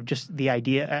think, about just the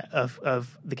idea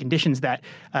of the conditions that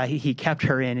he kept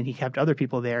her in and he kept other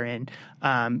people there in,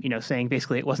 saying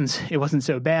basically it wasn't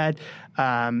so bad,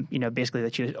 basically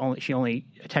that she only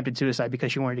attempted suicide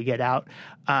because she wanted to get out.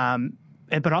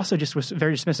 But also just was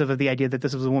very dismissive of the idea that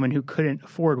this was a woman who couldn't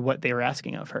afford what they were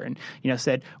asking of her, and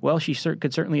said, well, she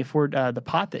could certainly afford the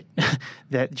pot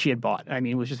that she had bought.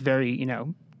 It was just very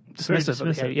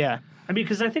dismissive. Yeah.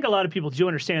 Because I think a lot of people do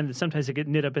understand that sometimes they get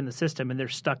knit up in the system and they're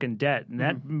stuck in debt, and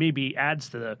that maybe adds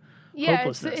to the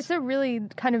hopelessness. It's a really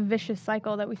kind of vicious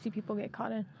cycle that we see people get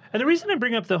caught in. And the reason I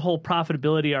bring up the whole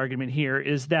profitability argument here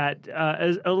is that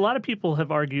as a lot of people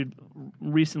have argued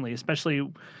recently, especially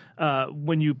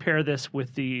when you pair this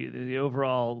with the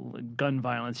overall gun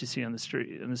violence you see in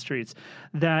the streets,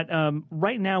 that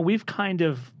right now we've kind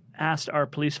of asked our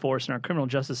police force and our criminal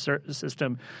justice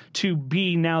system to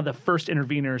be now the first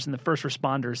interveners and the first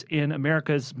responders in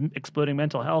America's exploding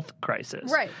mental health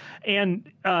crisis. Right. And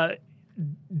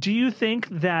do you think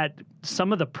that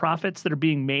some of the profits that are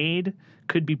being made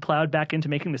could be plowed back into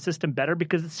making the system better?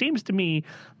 Because it seems to me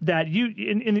that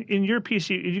in your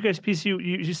piece,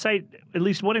 you cite at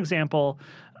least one example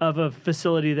of a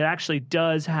facility that actually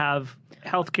does have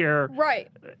healthcare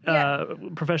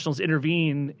professionals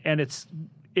intervene, and it's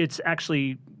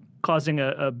actually causing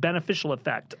a beneficial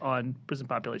effect on prison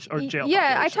population or jail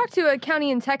population. I talked to a county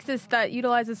in Texas that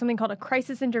utilizes something called a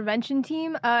crisis intervention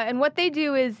team. And what they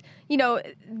do is,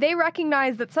 they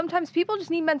recognize that sometimes people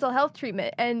just need mental health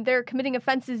treatment and they're committing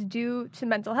offenses due to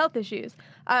mental health issues.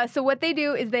 So what they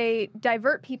do is they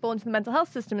divert people into the mental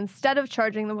health system instead of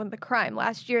charging them with the crime.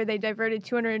 Last year, they diverted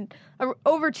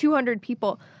over 200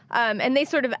 people. And they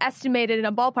sort of estimated in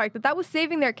a ballpark that was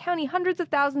saving their county hundreds of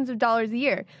thousands of dollars a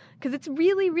year, because it's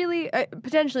really, really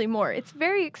potentially more. It's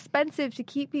very expensive to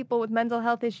keep people with mental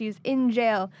health issues in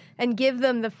jail and give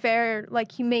them the fair,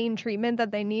 humane treatment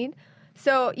that they need.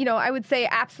 So, I would say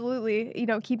absolutely,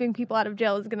 keeping people out of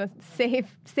jail is going to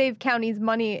save counties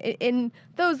money in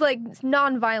those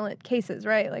nonviolent cases,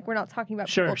 right? We're not talking about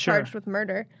people charged with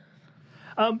murder.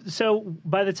 So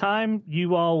by the time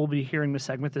you all will be hearing this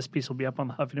segment, this piece will be up on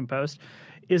the Huffington Post.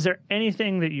 Is there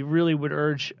anything that you really would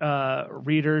urge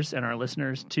readers and our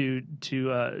listeners to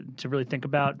really think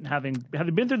about, having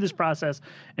been through this process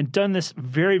and done this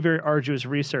very, very arduous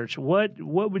research? What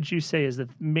would you say is the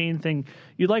main thing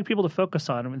you'd like people to focus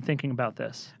on when thinking about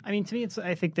this? To me,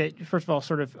 I think that first of all,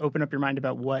 sort of open up your mind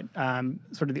about what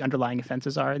sort of the underlying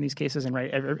offenses are in these cases, and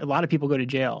a lot of people go to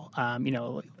jail.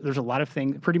 There's a lot of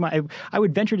things. Pretty much, I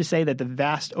would venture to say that the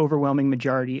vast, overwhelming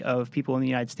majority of people in the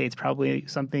United States, probably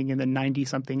something in the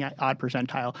 90-something something odd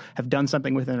percentile have done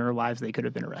something within their lives they could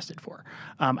have been arrested for.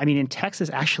 I mean, in Texas,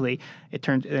 actually, it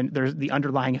turns there's the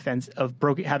underlying offense of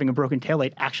having a broken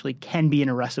taillight actually can be an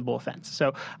arrestable offense.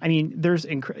 So, I mean, there's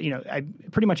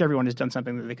pretty much everyone has done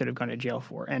something that they could have gone to jail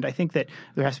for, and I think that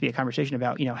there has to be a conversation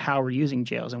about how we're using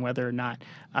jails and whether or not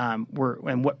and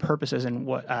what purposes and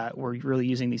what we're really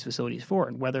using these facilities for,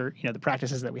 and whether the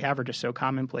practices that we have are just so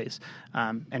commonplace,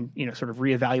 and sort of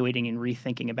reevaluating and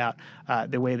rethinking about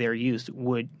the way they're used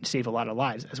would save a lot of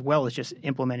lives, as well as just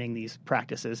implementing these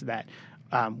practices that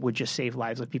would just save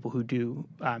lives of people who do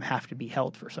have to be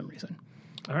held for some reason.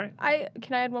 All right.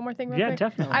 Can I add one more thing real Yeah, quick?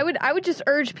 definitely. I would just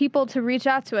urge people to reach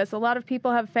out to us. A lot of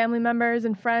people have family members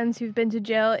and friends who've been to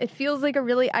jail. It feels like a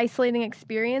really isolating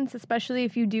experience, especially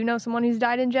if you do know someone who's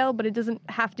died in jail, but it doesn't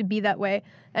have to be that way.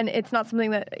 And it's not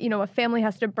something that, a family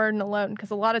has to burden alone,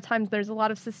 because a lot of times there's a lot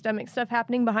of systemic stuff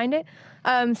happening behind it.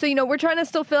 So, we're trying to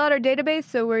still fill out our database,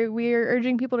 so we're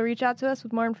urging people to reach out to us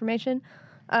with more information.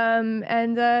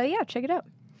 Check it out.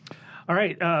 All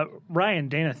right, Ryan,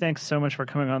 Dana, thanks so much for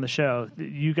coming on the show.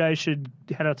 You guys should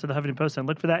head out to the Huffington Post and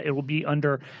look for that. It will be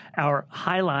under our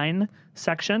Highline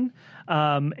section,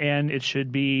 and it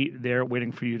should be there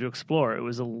waiting for you to explore. It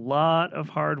was a lot of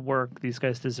hard work. These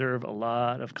guys deserve a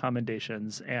lot of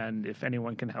commendations, and if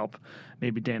anyone can help,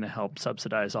 maybe Dana help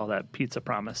subsidize all that pizza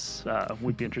promise.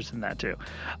 We'd be interested in that too.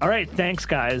 All right, thanks,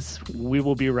 guys. We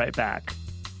will be right back.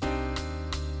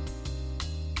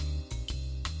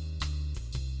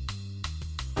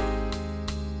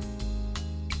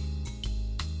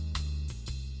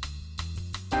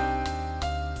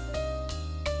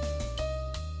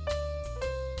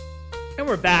 And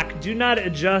we're back. Do not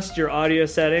adjust your audio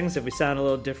settings if we sound a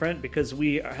little different, because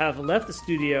we have left the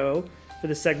studio for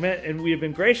this segment, and we have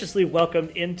been graciously welcomed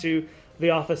into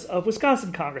the office of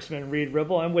Wisconsin Congressman Reed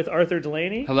Ribble. I'm with Arthur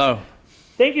Delaney. Hello.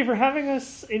 Thank you for having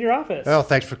us in your office. Well,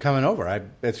 thanks for coming over.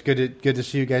 It's good to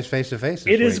see you guys face to face.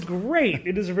 It is great.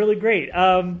 It is really great.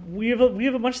 We have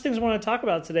a bunch of things we want to talk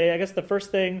about today. I guess the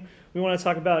first thing we want to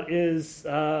talk about is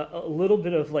a little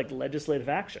bit of legislative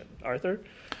action. Arthur?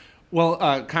 Well,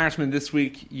 Congressman, this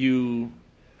week you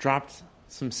dropped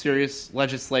some serious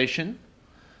legislation,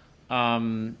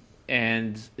 and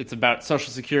it's about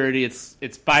Social Security.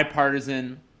 It's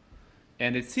bipartisan,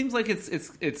 and it seems like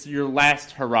it's your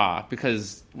last hurrah,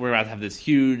 because we're about to have this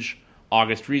huge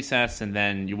August recess, and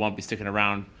then you won't be sticking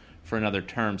around for another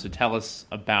term. So tell us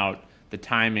about the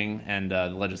timing and the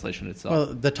legislation itself. Well,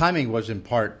 the timing was in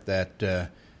part that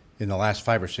in the last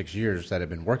 5 or 6 years that I've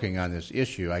been working on this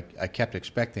issue, I kept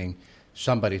expecting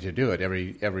somebody to do it.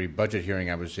 Every budget hearing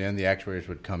I was in, the actuaries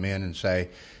would come in and say,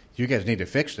 you guys need to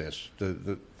fix this.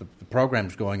 The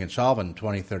program's going insolvent in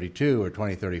 2032 or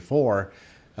 2034.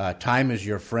 Time is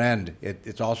your friend.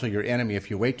 It's also your enemy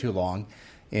if you wait too long.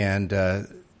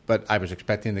 But I was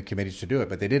expecting the committees to do it,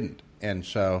 but they didn't. And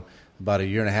so about a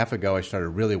year and a half ago, I started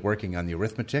really working on the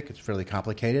arithmetic. It's fairly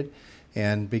complicated,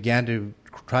 and began to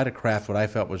try to craft what I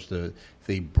felt was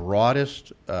the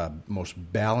broadest, most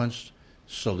balanced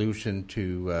solution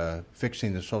to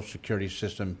fixing the Social Security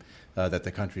system that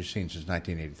the country's seen since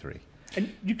 1983.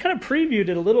 And you kind of previewed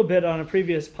it a little bit on a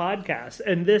previous podcast,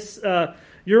 and this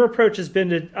your approach has been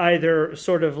to either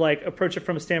sort of approach it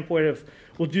from a standpoint of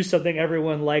we'll do something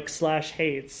everyone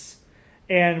likes/hates,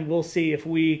 and we'll see if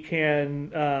we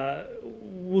can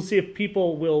we'll see if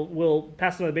people will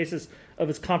pass it on the basis of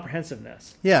its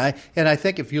comprehensiveness. Yeah, and I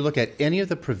think if you look at any of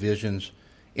the provisions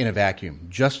in a vacuum,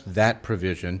 just that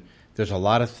provision, there's a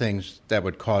lot of things that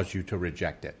would cause you to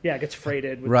reject it. Yeah, it gets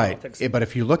freighted with right. politics. But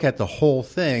if you look at the whole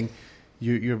thing,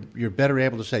 you're better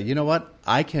able to say, you know what,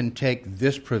 I can take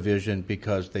this provision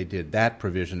because they did that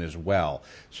provision as well.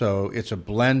 So it's a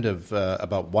blend of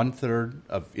about 1/3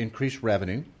 of increased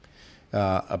revenue,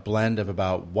 a blend of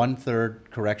about 1/3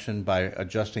 correction by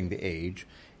adjusting the age,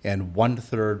 and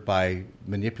 1/3 by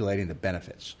manipulating the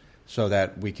benefits, so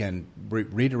that we can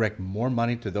redirect more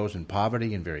money to those in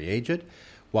poverty and very aged,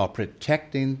 while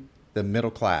protecting the middle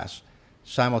class.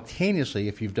 Simultaneously,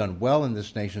 if you've done well in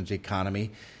this nation's economy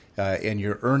and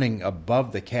you're earning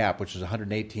above the cap, which is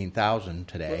 $118,000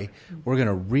 today, we're going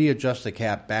to readjust the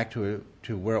cap back to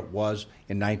where it was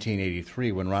in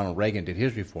 1983 when Ronald Reagan did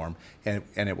his reform, and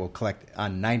it will collect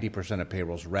on 90% of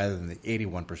payrolls rather than the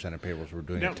 81% of payrolls we're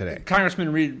doing it today.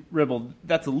 Congressman Reed Ribble,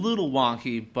 that's a little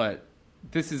wonky, but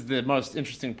this is the most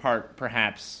interesting part,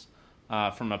 perhaps,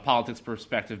 from a politics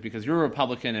perspective, because you're a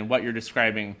Republican and what you're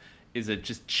describing is a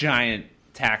just giant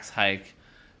tax hike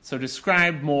So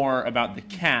describe more about the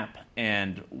cap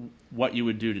and what you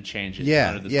would do to change it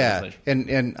under this legislation.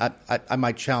 And I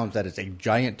might challenge that it's a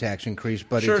giant tax increase,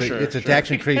 but it's a sure.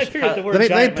 tax increase. Let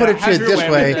me put it to you this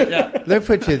way. Yeah. Let me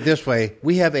put it to you this way.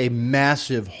 We have a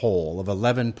massive hole of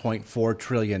 $11.4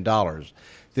 trillion.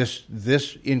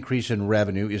 This increase in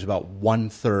revenue is about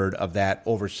 1/3 of that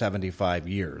over 75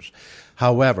 years.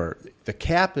 However, the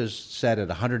cap is set at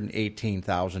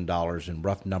 $118,000 in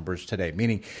rough numbers today,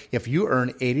 meaning if you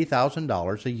earn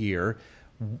 $80,000 a year,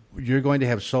 you're going to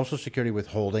have Social Security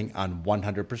withholding on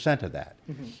 100% of that.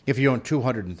 Mm-hmm. If you own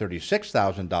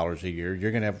 $236,000 a year,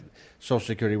 you're going to have Social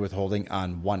Security withholding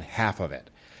on 1/2 of it.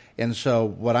 And so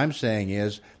what I'm saying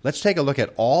is, let's take a look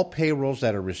at all payrolls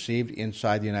that are received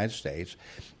inside the United States,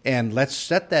 and let's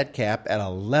set that cap at a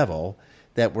level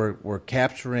that we're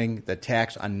capturing the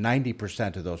tax on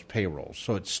 90% of those payrolls.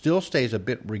 So it still stays a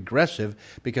bit regressive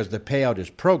because the payout is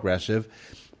progressive,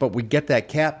 but we get that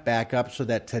cap back up so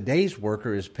that today's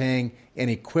worker is paying an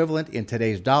equivalent in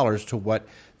today's dollars to what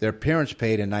their parents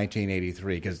paid in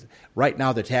 1983, because right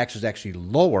now the tax is actually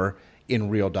lower in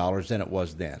real dollars than it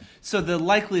was then. So the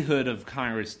likelihood of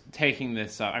Congress taking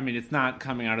this up, I mean, it's not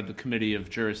coming out of the Committee of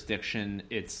Jurisdiction.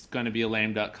 It's going to be a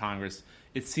lame duck Congress.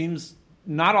 It seems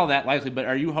not all that likely, but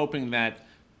are you hoping that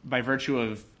by virtue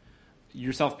of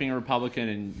yourself being a Republican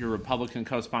and your Republican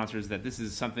co-sponsors that this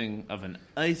is something of an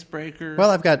icebreaker?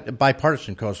 Well, I've got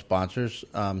bipartisan co-sponsors,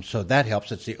 so that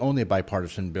helps. It's the only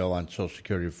bipartisan bill on Social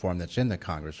Security reform that's in the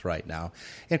Congress right now.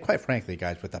 And quite frankly,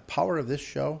 guys, with the power of this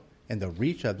show and the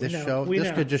reach of this show,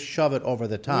 this could just shove it over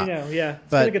the top. We know, yeah.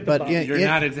 But you're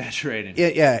not exaggerating.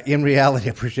 In reality,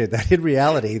 I appreciate that. In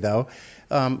reality, though,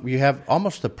 you have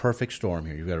almost the perfect storm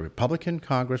here. You've got a Republican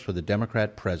Congress with a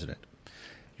Democrat president.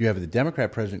 You have the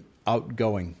Democrat president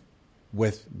outgoing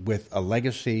with a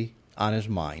legacy on his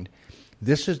mind.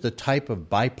 This is the type of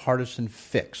bipartisan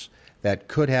fix that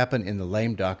could happen in the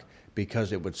lame duck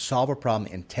because it would solve a problem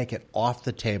and take it off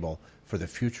the table for the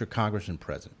future Congress and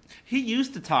president. He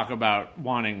used to talk about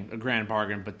wanting a grand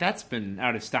bargain, but that's been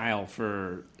out of style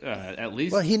for at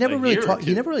least he never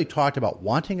he never really talked about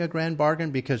wanting a grand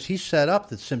bargain because he set up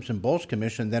the Simpson-Bowles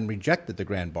Commission and then rejected the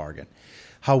grand bargain.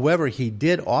 However, he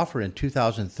did offer in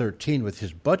 2013 with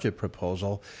his budget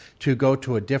proposal to go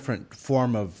to a different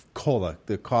form of COLA,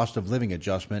 the cost of living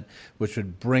adjustment, which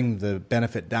would bring the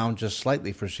benefit down just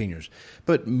slightly for seniors.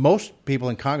 But most people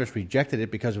in Congress rejected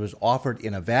it because it was offered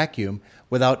in a vacuum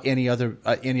without any other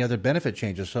benefit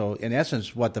changes. So in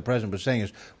essence, what the president was saying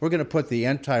is, we're going to put the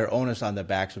entire onus on the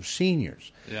backs of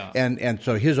seniors. Yeah. And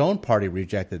so his own party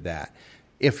rejected that.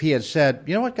 If he had said,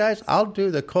 you know what, guys, I'll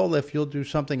do the COLA if you'll do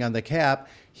something on the cap,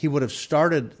 he would have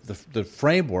started the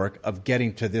framework of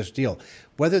getting to this deal.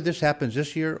 Whether this happens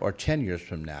this year or 10 years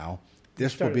from now,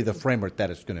 this will be the framework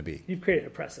that it's going to be. You've created a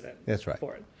precedent. That's right.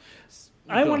 For it.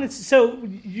 I wanted to, so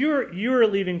you're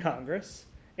leaving Congress,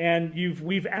 and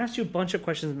we've asked you a bunch of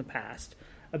questions in the past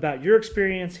about your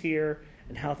experience here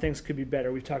and how things could be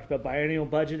better. We've talked about biennial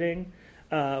budgeting.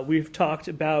 We've talked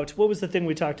about, what was the thing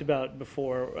we talked about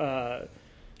before?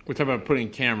 We're talking about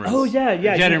putting cameras. Oh, yeah.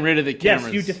 Getting rid of the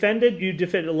cameras. Yes, you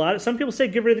defended a lot. Some people say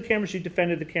give rid of the cameras. You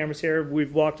defended the cameras here.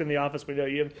 We've walked in the office. We know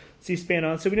you have C-SPAN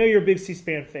on. So we know you're a big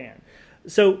C-SPAN fan.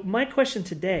 So my question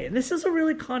today, and this is a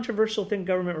really controversial thing,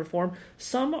 government reform.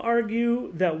 Some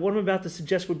argue that what I'm about to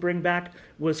suggest would bring back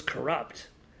was corrupt.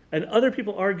 And other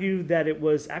people argue that it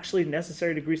was actually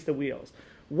necessary to grease the wheels.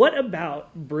 What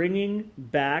about bringing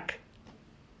back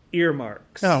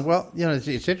earmarks? Oh, well,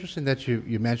 it's interesting that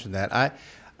you mentioned that.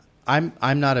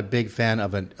 I'm not a big fan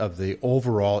of the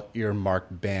overall earmark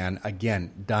ban,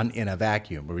 again, done in a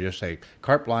vacuum, where we just say,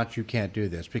 carte blanche, you can't do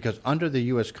this. Because under the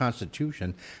U.S.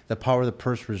 Constitution, the power of the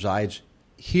purse resides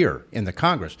here in the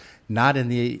Congress, not in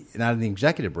the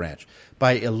executive branch.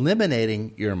 By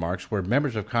eliminating earmarks, where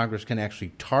members of Congress can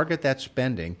actually target that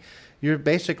spending, you're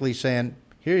basically saying,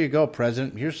 here you go,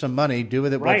 President. Here's some money. Do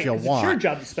with it what you want. It's your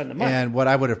job to spend the money. And what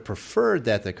I would have preferred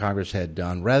that the Congress had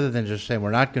done, rather than just saying we're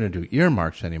not going to do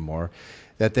earmarks anymore,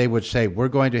 that they would say we're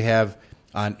going to have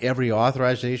on every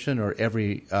authorization or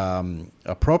every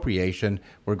appropriation,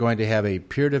 we're going to have a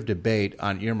period of debate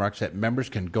on earmarks that members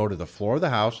can go to the floor of the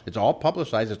House. It's all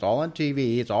publicized. It's all on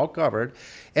TV. It's all covered.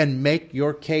 And make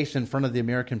your case in front of the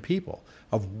American people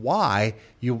of why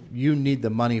you need the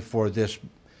money for this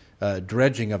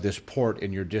dredging of this port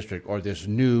in your district or this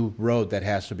new road that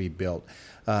has to be built,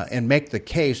 and make the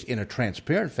case in a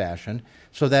transparent fashion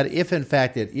so that if, in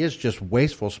fact, it is just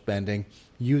wasteful spending,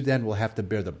 you then will have to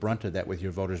bear the brunt of that with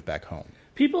your voters back home.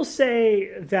 People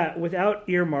say that without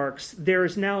earmarks, there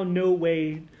is now no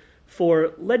way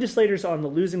for legislators on the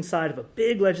losing side of a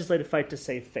big legislative fight to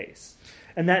save face.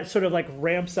 And that sort of like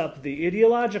ramps up the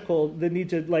need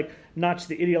to like notch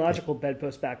the ideological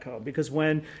bedpost back home. Because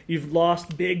when you've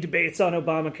lost big debates on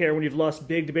Obamacare, when you've lost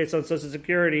big debates on Social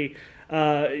Security,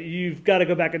 you've got to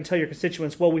go back and tell your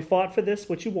constituents, well, we fought for this,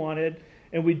 what you wanted,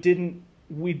 and we didn't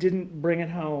bring it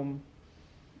home.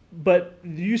 But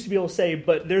you used to be able to say,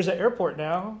 but there's an airport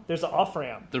now. There's an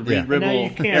off-ramp. The Reed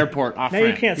Ribble Airport off-ramp.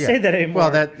 Now you can't say that anymore.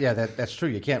 Well, that's true.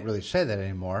 You can't really say that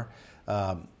anymore.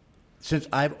 Since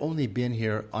I've only been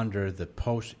here under the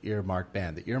post-earmark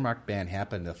ban. The earmark ban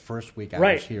happened the first week I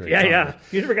was here. Yeah.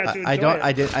 You never got to enjoy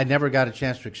it. I never got a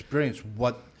chance to experience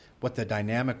what the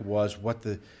dynamic was, what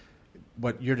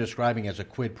you're describing as a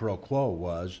quid pro quo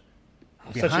was.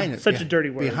 Such a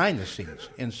dirty word. Behind the scenes.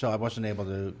 And so I wasn't able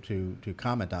to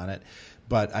comment on it.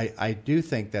 But I do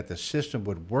think that the system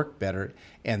would work better,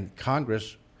 and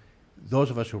Congress, those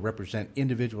of us who represent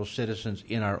individual citizens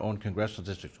in our own congressional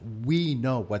districts, we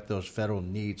know what those federal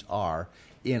needs are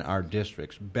in our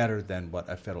districts better than what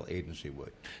a federal agency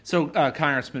would. So,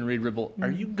 Congressman Reed Ribble,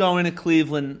 are you going to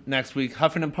Cleveland next week?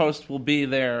 Huffington Post will be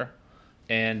there.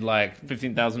 And like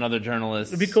 15,000 other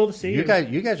journalists. It'd be cool to see you.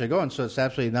 You guys are going, so it's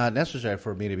absolutely not necessary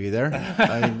for me to be there.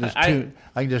 I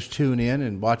can just tune in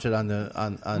and watch it on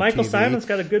Michael TV. Simon's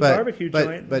got a good barbecue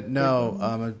joint. But no,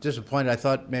 I'm disappointed. I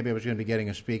thought maybe I was going to be getting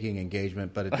a speaking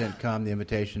engagement, but it didn't come. The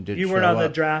invitation didn't. You show weren't on up. the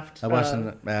draft. I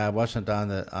wasn't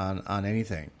on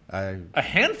anything. A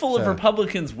handful of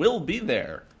Republicans will be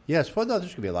there. Yes, well, no,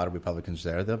 there's going to be a lot of Republicans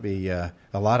there. There'll be a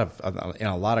lot of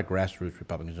grassroots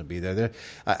Republicans will be there.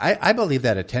 I believe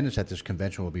that attendance at this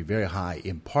convention will be very high,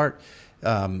 in part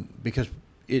because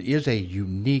it is a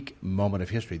unique moment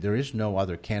of history. There is no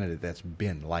other candidate that's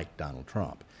been like Donald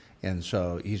Trump, and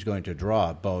so he's going to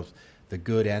draw both the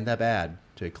good and the bad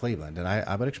to Cleveland. And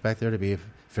I would expect there to be a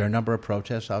fair number of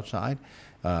protests outside,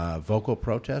 vocal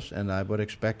protests, and I would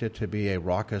expect it to be a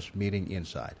raucous meeting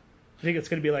inside. I think it's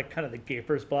going to be like kind of the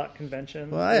Gapers Block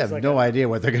convention. Well, I have no idea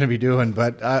what they're going to be doing,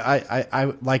 but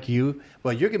I like you.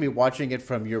 Well, you're going to be watching it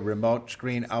from your remote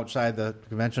screen outside the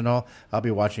convention hall. I'll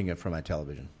be watching it from my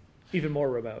television. Even more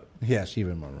remote. Yes,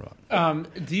 even more remote.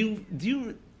 Do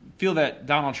you feel that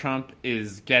Donald Trump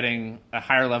is getting a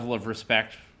higher level of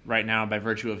respect right now by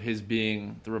virtue of his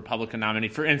being the Republican nominee?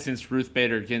 For instance, Ruth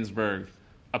Bader Ginsburg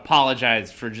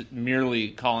apologized for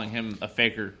merely calling him a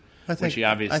faker. Which he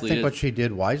obviously I think is. What she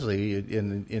did wisely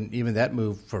in even that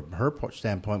move from her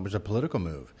standpoint was a political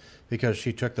move, because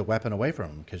she took the weapon away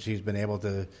from him, because he's been able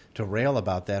to rail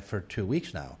about that for 2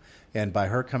 weeks now. And by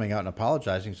her coming out and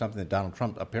apologizing, something that Donald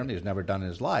Trump apparently has never done in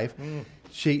his life,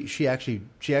 she actually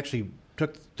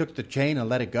took the chain and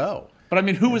let it go. But I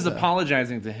mean, who was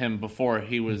apologizing to him before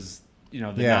he was the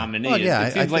nominee? Well,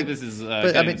 it seems like this is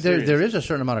but I mean, there is a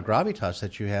certain amount of gravitas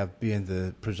that you have being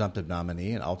the presumptive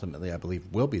nominee, and ultimately, I believe,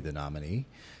 will be the nominee.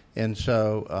 And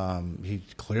so he's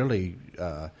clearly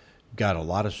got a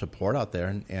lot of support out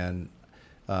there, and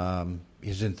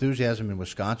his enthusiasm in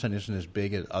Wisconsin isn't as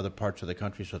big as other parts of the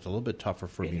country, so it's a little bit tougher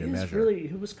for me to measure.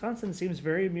 Wisconsin seems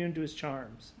very immune to his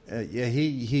charms.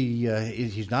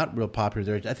 He's not real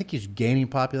popular there. I think he's gaining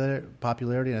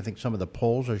popularity, and I think some of the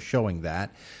polls are showing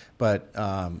that. But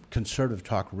conservative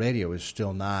talk radio is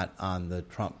still not on the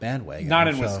Trump bandwagon. Not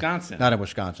in Wisconsin. Not in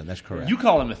Wisconsin, that's correct. You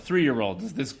call him a 3-year-old.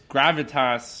 Does this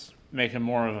gravitas make him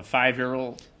more of a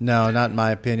 5-year-old? No, not in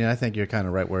my opinion. I think you're kind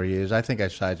of right where he is. I think I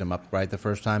sized him up right the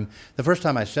first time. The first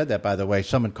time I said that, by the way,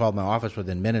 someone called my office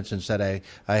within minutes and said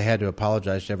I had to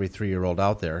apologize to every 3-year-old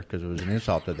out there because it was an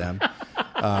insult to them.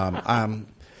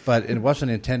 But it wasn't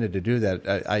intended to do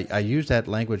that. I used that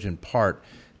language in part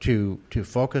to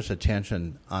focus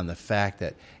attention on the fact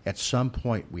that at some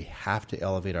point we have to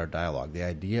elevate our dialogue. The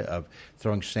idea of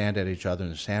throwing sand at each other in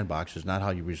the sandbox is not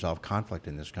how you resolve conflict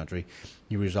in this country.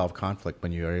 You resolve conflict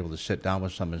when you are able to sit down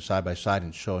with someone side by side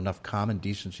and show enough common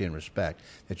decency and respect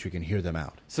that you can hear them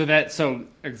out. So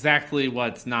exactly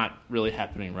what's not really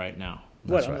happening right now.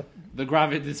 That's right.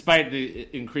 Despite the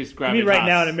increased gravitas. I mean, right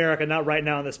now in America, not right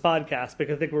now on this podcast,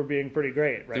 because I think we're being pretty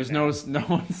great. Right There's now. no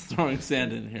one's throwing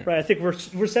sand in here. Right, I think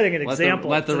we're setting an example.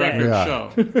 Let the today. record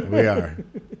show. We are.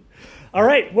 All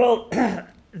right. Well,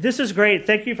 this is great.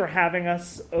 Thank you for having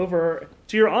us over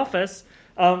to your office.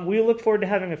 We look forward to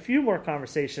having a few more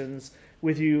conversations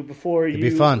with you before It'd be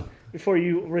fun. Before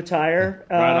you retire.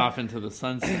 Right off into the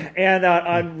sunset. And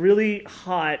on really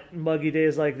hot, muggy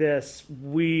days like this,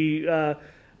 we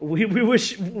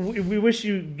wish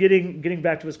you getting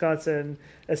back to Wisconsin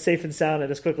as safe and sound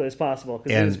and as quickly as possible,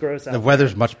 because it is gross out the there.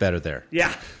 weather's much better there.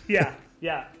 Yeah.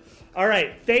 All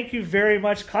right. Thank you very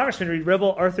much, Congressman Reed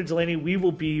Ribble, Arthur Delaney. We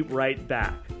will be right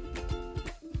back.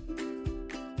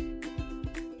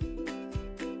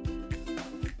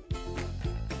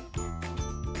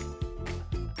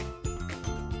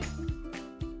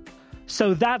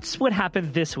 So that's what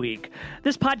happened this week.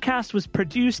 This podcast was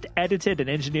produced, edited, and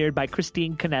engineered by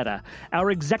Christine Canetta.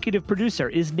 Our executive producer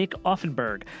is Nick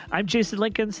Offenberg. I'm Jason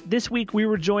Linkins. This week we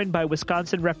were joined by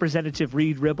Wisconsin Representative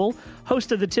Reed Ribble,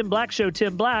 host of The Tim Black Show,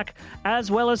 Tim Black,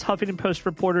 as well as Huffington Post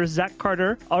reporters Zach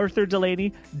Carter, Arthur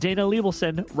Delaney, Dana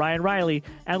Liebelson, Ryan Riley,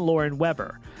 and Lauren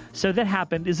Weber. So That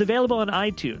Happened is available on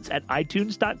iTunes at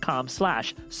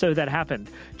itunes.com/So That Happened.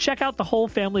 Check out the whole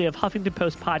family of Huffington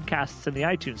Post podcasts in the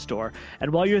iTunes store.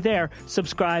 And while you're there,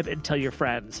 subscribe and tell your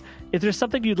friends. If there's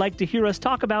something you'd like to hear us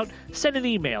talk about, send an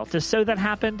email to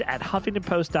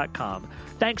sothathappened@huffingtonpost.com.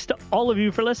 Thanks to all of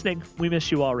you for listening. We miss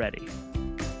you already.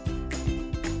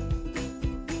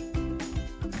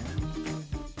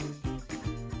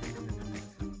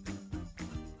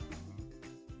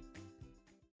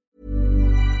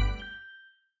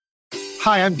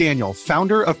 Hi, I'm Daniel,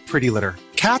 founder of Pretty Litter.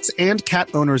 Cats and cat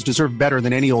owners deserve better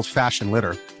than any old-fashioned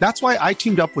litter. That's why I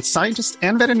teamed up with scientists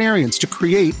and veterinarians to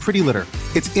create Pretty Litter.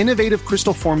 Its innovative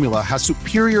crystal formula has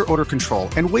superior odor control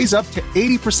and weighs up to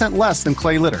 80% less than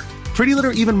clay litter. Pretty Litter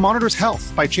even monitors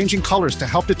health by changing colors to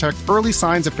help detect early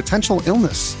signs of potential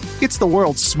illness. It's the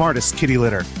world's smartest kitty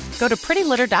litter. Go to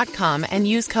prettylitter.com and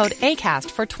use code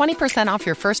ACAST for 20% off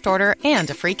your first order and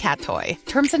a free cat toy.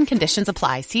 Terms and conditions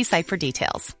apply. See site for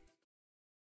details.